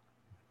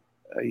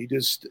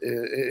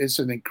it's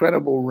an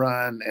incredible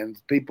run, and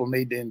people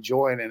need to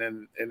enjoy it.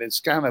 And it's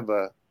kind of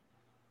a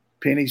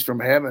pennies from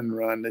heaven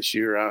run this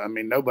year. I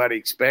mean, nobody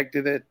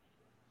expected it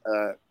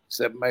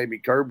except maybe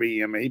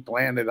Kirby. I mean, he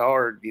planned it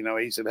hard.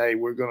 He said, hey,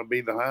 we're going to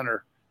be the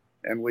hunter.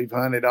 And we've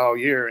hunted all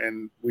year,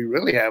 and we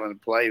really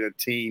haven't played a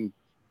team.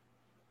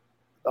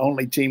 The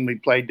only team we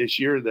played this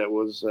year that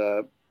was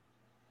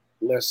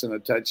less than a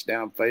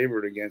touchdown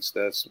favorite against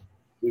us.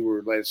 We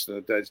were less than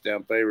a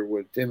touchdown favorite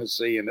with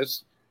Tennessee and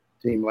this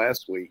team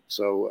last week.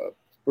 So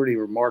it's pretty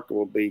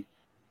remarkable to be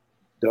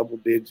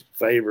double-digit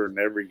favorite in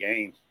every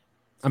game.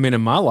 I mean,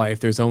 in my life,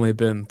 there's only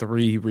been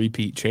 3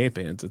 repeat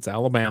champions. It's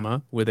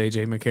Alabama with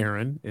A.J.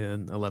 McCarron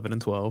in 11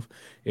 and 12.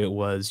 It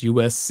was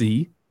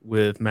USC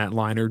with Matt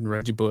Leinart and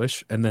Reggie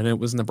Bush, and then it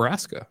was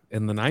Nebraska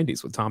in the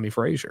 90s with Tommy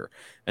Frazier.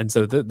 And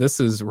so this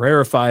is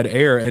rarefied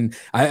air. And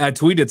I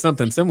tweeted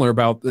something similar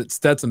about that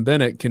Stetson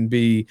Bennett can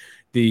be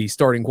the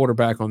starting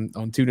quarterback on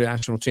 2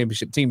 national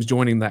championship teams,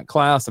 joining that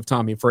class of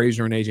Tommy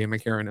Frazier and A.J.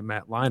 McCarron and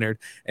Matt Leinart.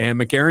 And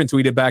McCarron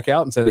tweeted back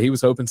out and said that he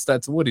was hoping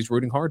Stetson would. He's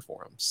rooting hard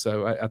for him.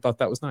 So I thought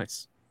that was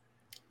nice.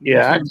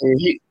 Yeah,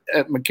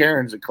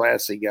 McCarron's a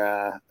classy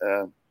guy,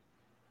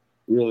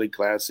 really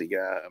classy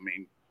guy. I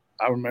mean,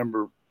 I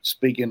remember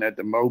speaking at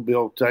the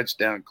Mobile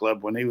Touchdown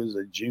Club when he was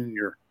a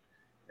junior,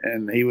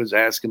 and he was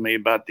asking me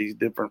about these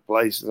different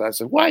places. I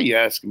said, why are you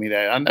asking me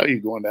that? I know you're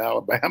going to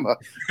Alabama.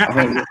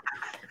 I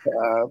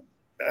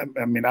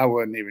mean, I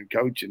wasn't even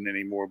coaching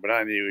anymore, but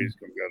I knew he was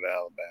going to go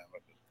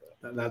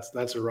to Alabama.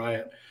 That's a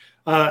riot.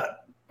 I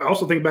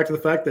also think back to the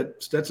fact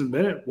that Stetson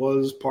Bennett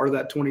was part of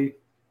that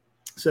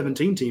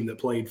 2017 team that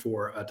played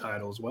for a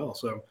title as well.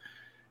 So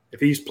if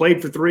he's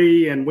played for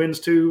 3 and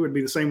wins 2, it'd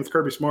be the same with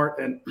Kirby Smart.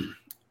 And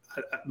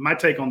my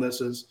take on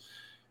this is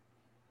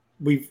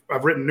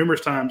I've written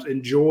numerous times,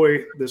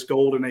 enjoy this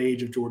golden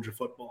age of Georgia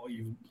football.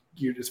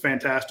 It's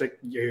fantastic.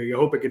 You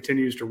hope it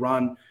continues to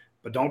run,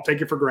 but don't take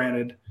it for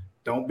granted.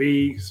 Don't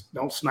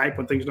snipe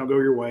when things don't go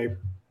your way.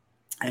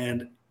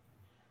 And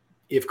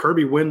if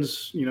Kirby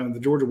wins, the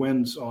Georgia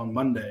wins on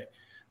Monday,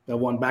 they'll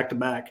won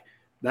back-to-back.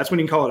 That's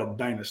when you can call it a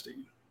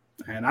dynasty.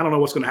 And I don't know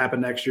what's going to happen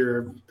next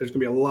year. There's going to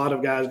be a lot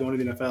of guys going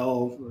to the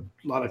NFL,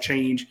 a lot of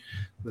change.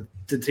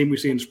 The team we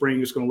see in spring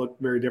is going to look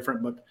very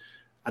different. But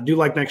I do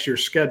like next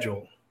year's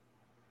schedule,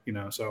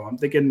 So I'm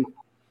thinking.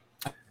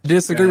 I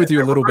disagree with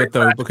you a little bit,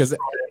 though, because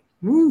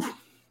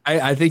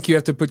I think you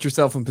have to put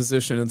yourself in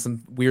position, and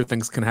some weird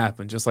things can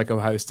happen, just like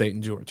Ohio State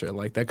and Georgia.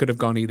 Like, that could have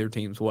gone either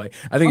team's way.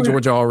 I think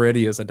Georgia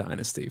already is a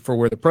dynasty for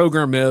where the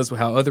program is,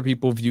 how other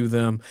people view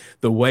them,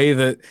 the way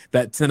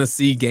that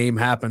Tennessee game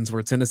happens,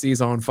 where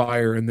Tennessee's on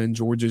fire and then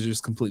Georgia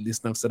just completely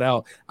snuffs it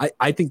out.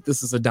 I think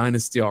this is a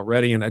dynasty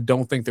already, and I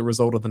don't think the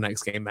result of the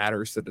next game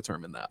matters to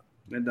determine that.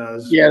 It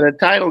does. Yeah, the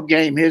title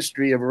game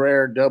history of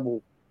rare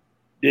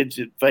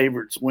double-digit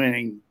favorites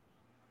winning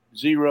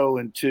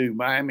 0-2.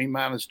 Miami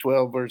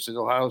 -12 versus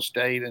Ohio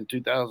State in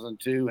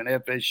 2002, and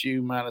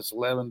FSU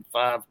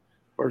 -11-5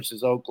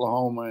 versus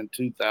Oklahoma in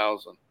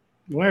 2000.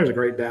 Well, there's a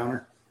great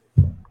downer.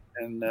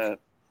 And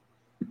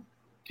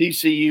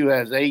TCU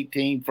has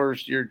 18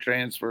 first-year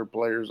transfer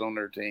players on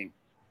their team.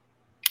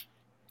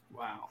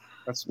 Wow,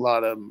 that's a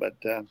lot of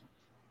them.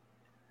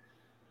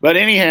 But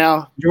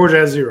anyhow, Georgia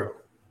has 0.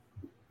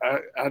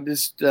 I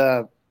just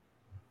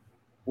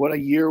what a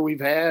year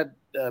we've had.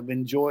 I've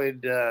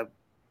enjoyed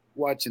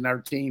watching our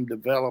team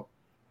develop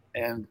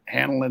and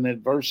handling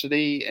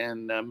adversity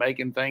and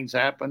making things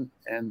happen.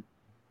 And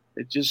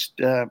it just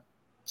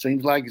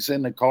seems like it's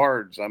in the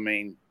cards. I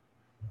mean,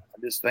 I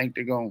just think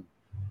they're going to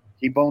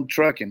keep on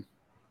trucking.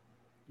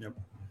 Yep.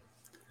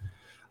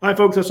 All right,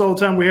 folks, that's all the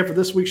time we have for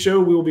this week's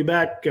show. We will be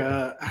back.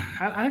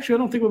 I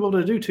don't think we'll be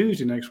able to do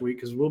Tuesday next week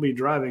because we'll be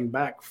driving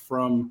back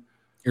from.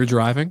 You're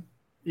driving?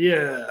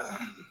 Yeah.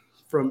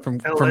 From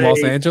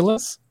Los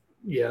Angeles?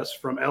 Yes,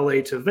 from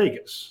LA to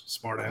Vegas,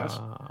 smart ass.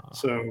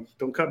 So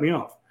don't cut me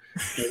off.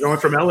 We're going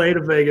from LA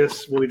to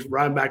Vegas. We'll be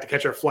riding back to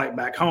catch our flight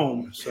back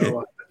home.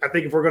 So I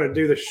think if we're going to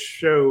do the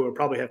show, it'll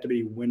probably have to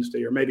be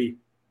Wednesday or maybe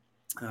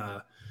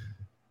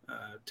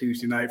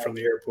Tuesday night from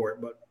the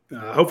airport. But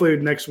hopefully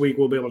next week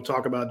we'll be able to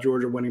talk about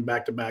Georgia winning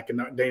back-to-back,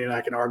 and Dayne and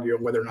I can argue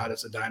on whether or not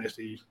it's a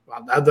dynasty.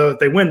 Although if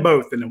they win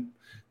both, then there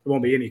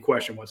won't be any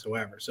question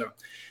whatsoever. So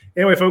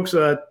anyway, folks,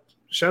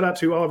 shout out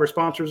to all of our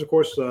sponsors, of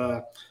course,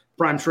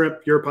 Prime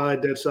Shrimp, Your Pie,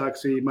 Dead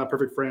Soxy, My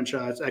Perfect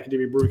Franchise,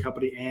 Academia Brewing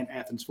Company, and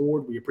Athens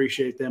Ford. We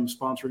appreciate them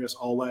sponsoring us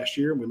all last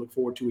year, and we look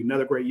forward to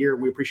another great year.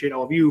 We appreciate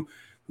all of you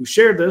who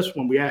shared this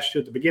when we asked you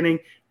at the beginning,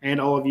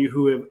 and all of you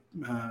who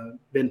have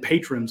been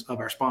patrons of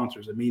our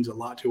sponsors. It means a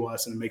lot to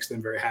us, and it makes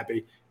them very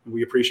happy. And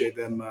we appreciate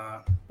them,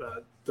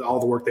 all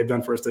the work they've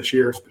done for us this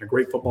year. It's been a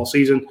great football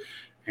season,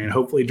 and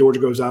hopefully Georgia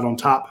goes out on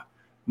top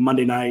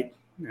Monday night,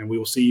 and we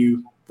will see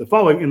you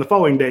in the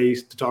following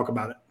days to talk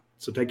about it.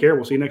 So take care.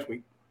 We'll see you next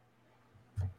week.